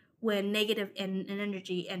 when negative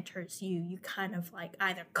energy enters you, you kind of like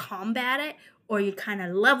either combat it or you kind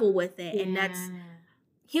of level with it, and that's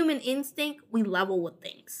human instinct. We level with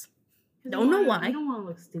things. Don't know why. You don't want to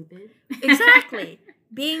look stupid. Exactly.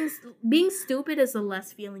 Being stupid is the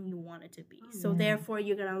less feeling you want it to be. So therefore,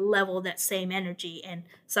 you're gonna level that same energy, and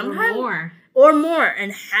sometimes or more,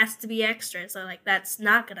 and it has to be extra. So like that's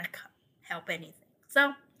not gonna help anything.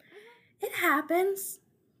 So it happens.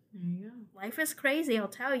 There you go. Life is crazy, I'll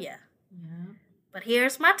tell you. Yeah. But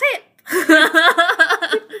here's my tip.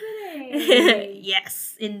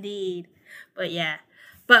 Yes, indeed. But yeah,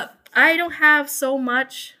 but I don't have so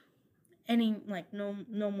much.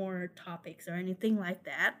 No more topics or anything like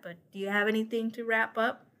that. But do you have anything to wrap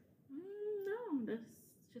up? No, that's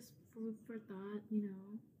just food for thought.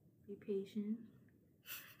 Be patient.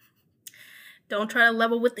 Don't try to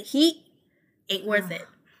level with the heat. Ain't worth it.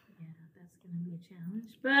 Yeah, that's gonna be a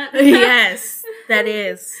challenge. But yes, that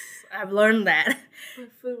is. I've learned that.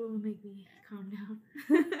 But food will make me calm down.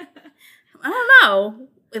 I don't know.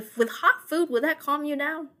 If with hot food, would that calm you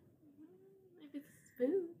down? If it's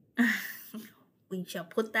food. We shall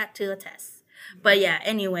put that to a test. But yeah,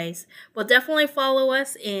 anyways, well, definitely follow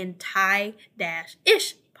us in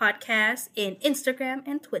Thai-ish podcast in Instagram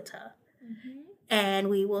and Twitter. Mm-hmm. And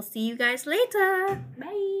we will see you guys later.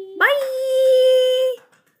 Bye. Bye.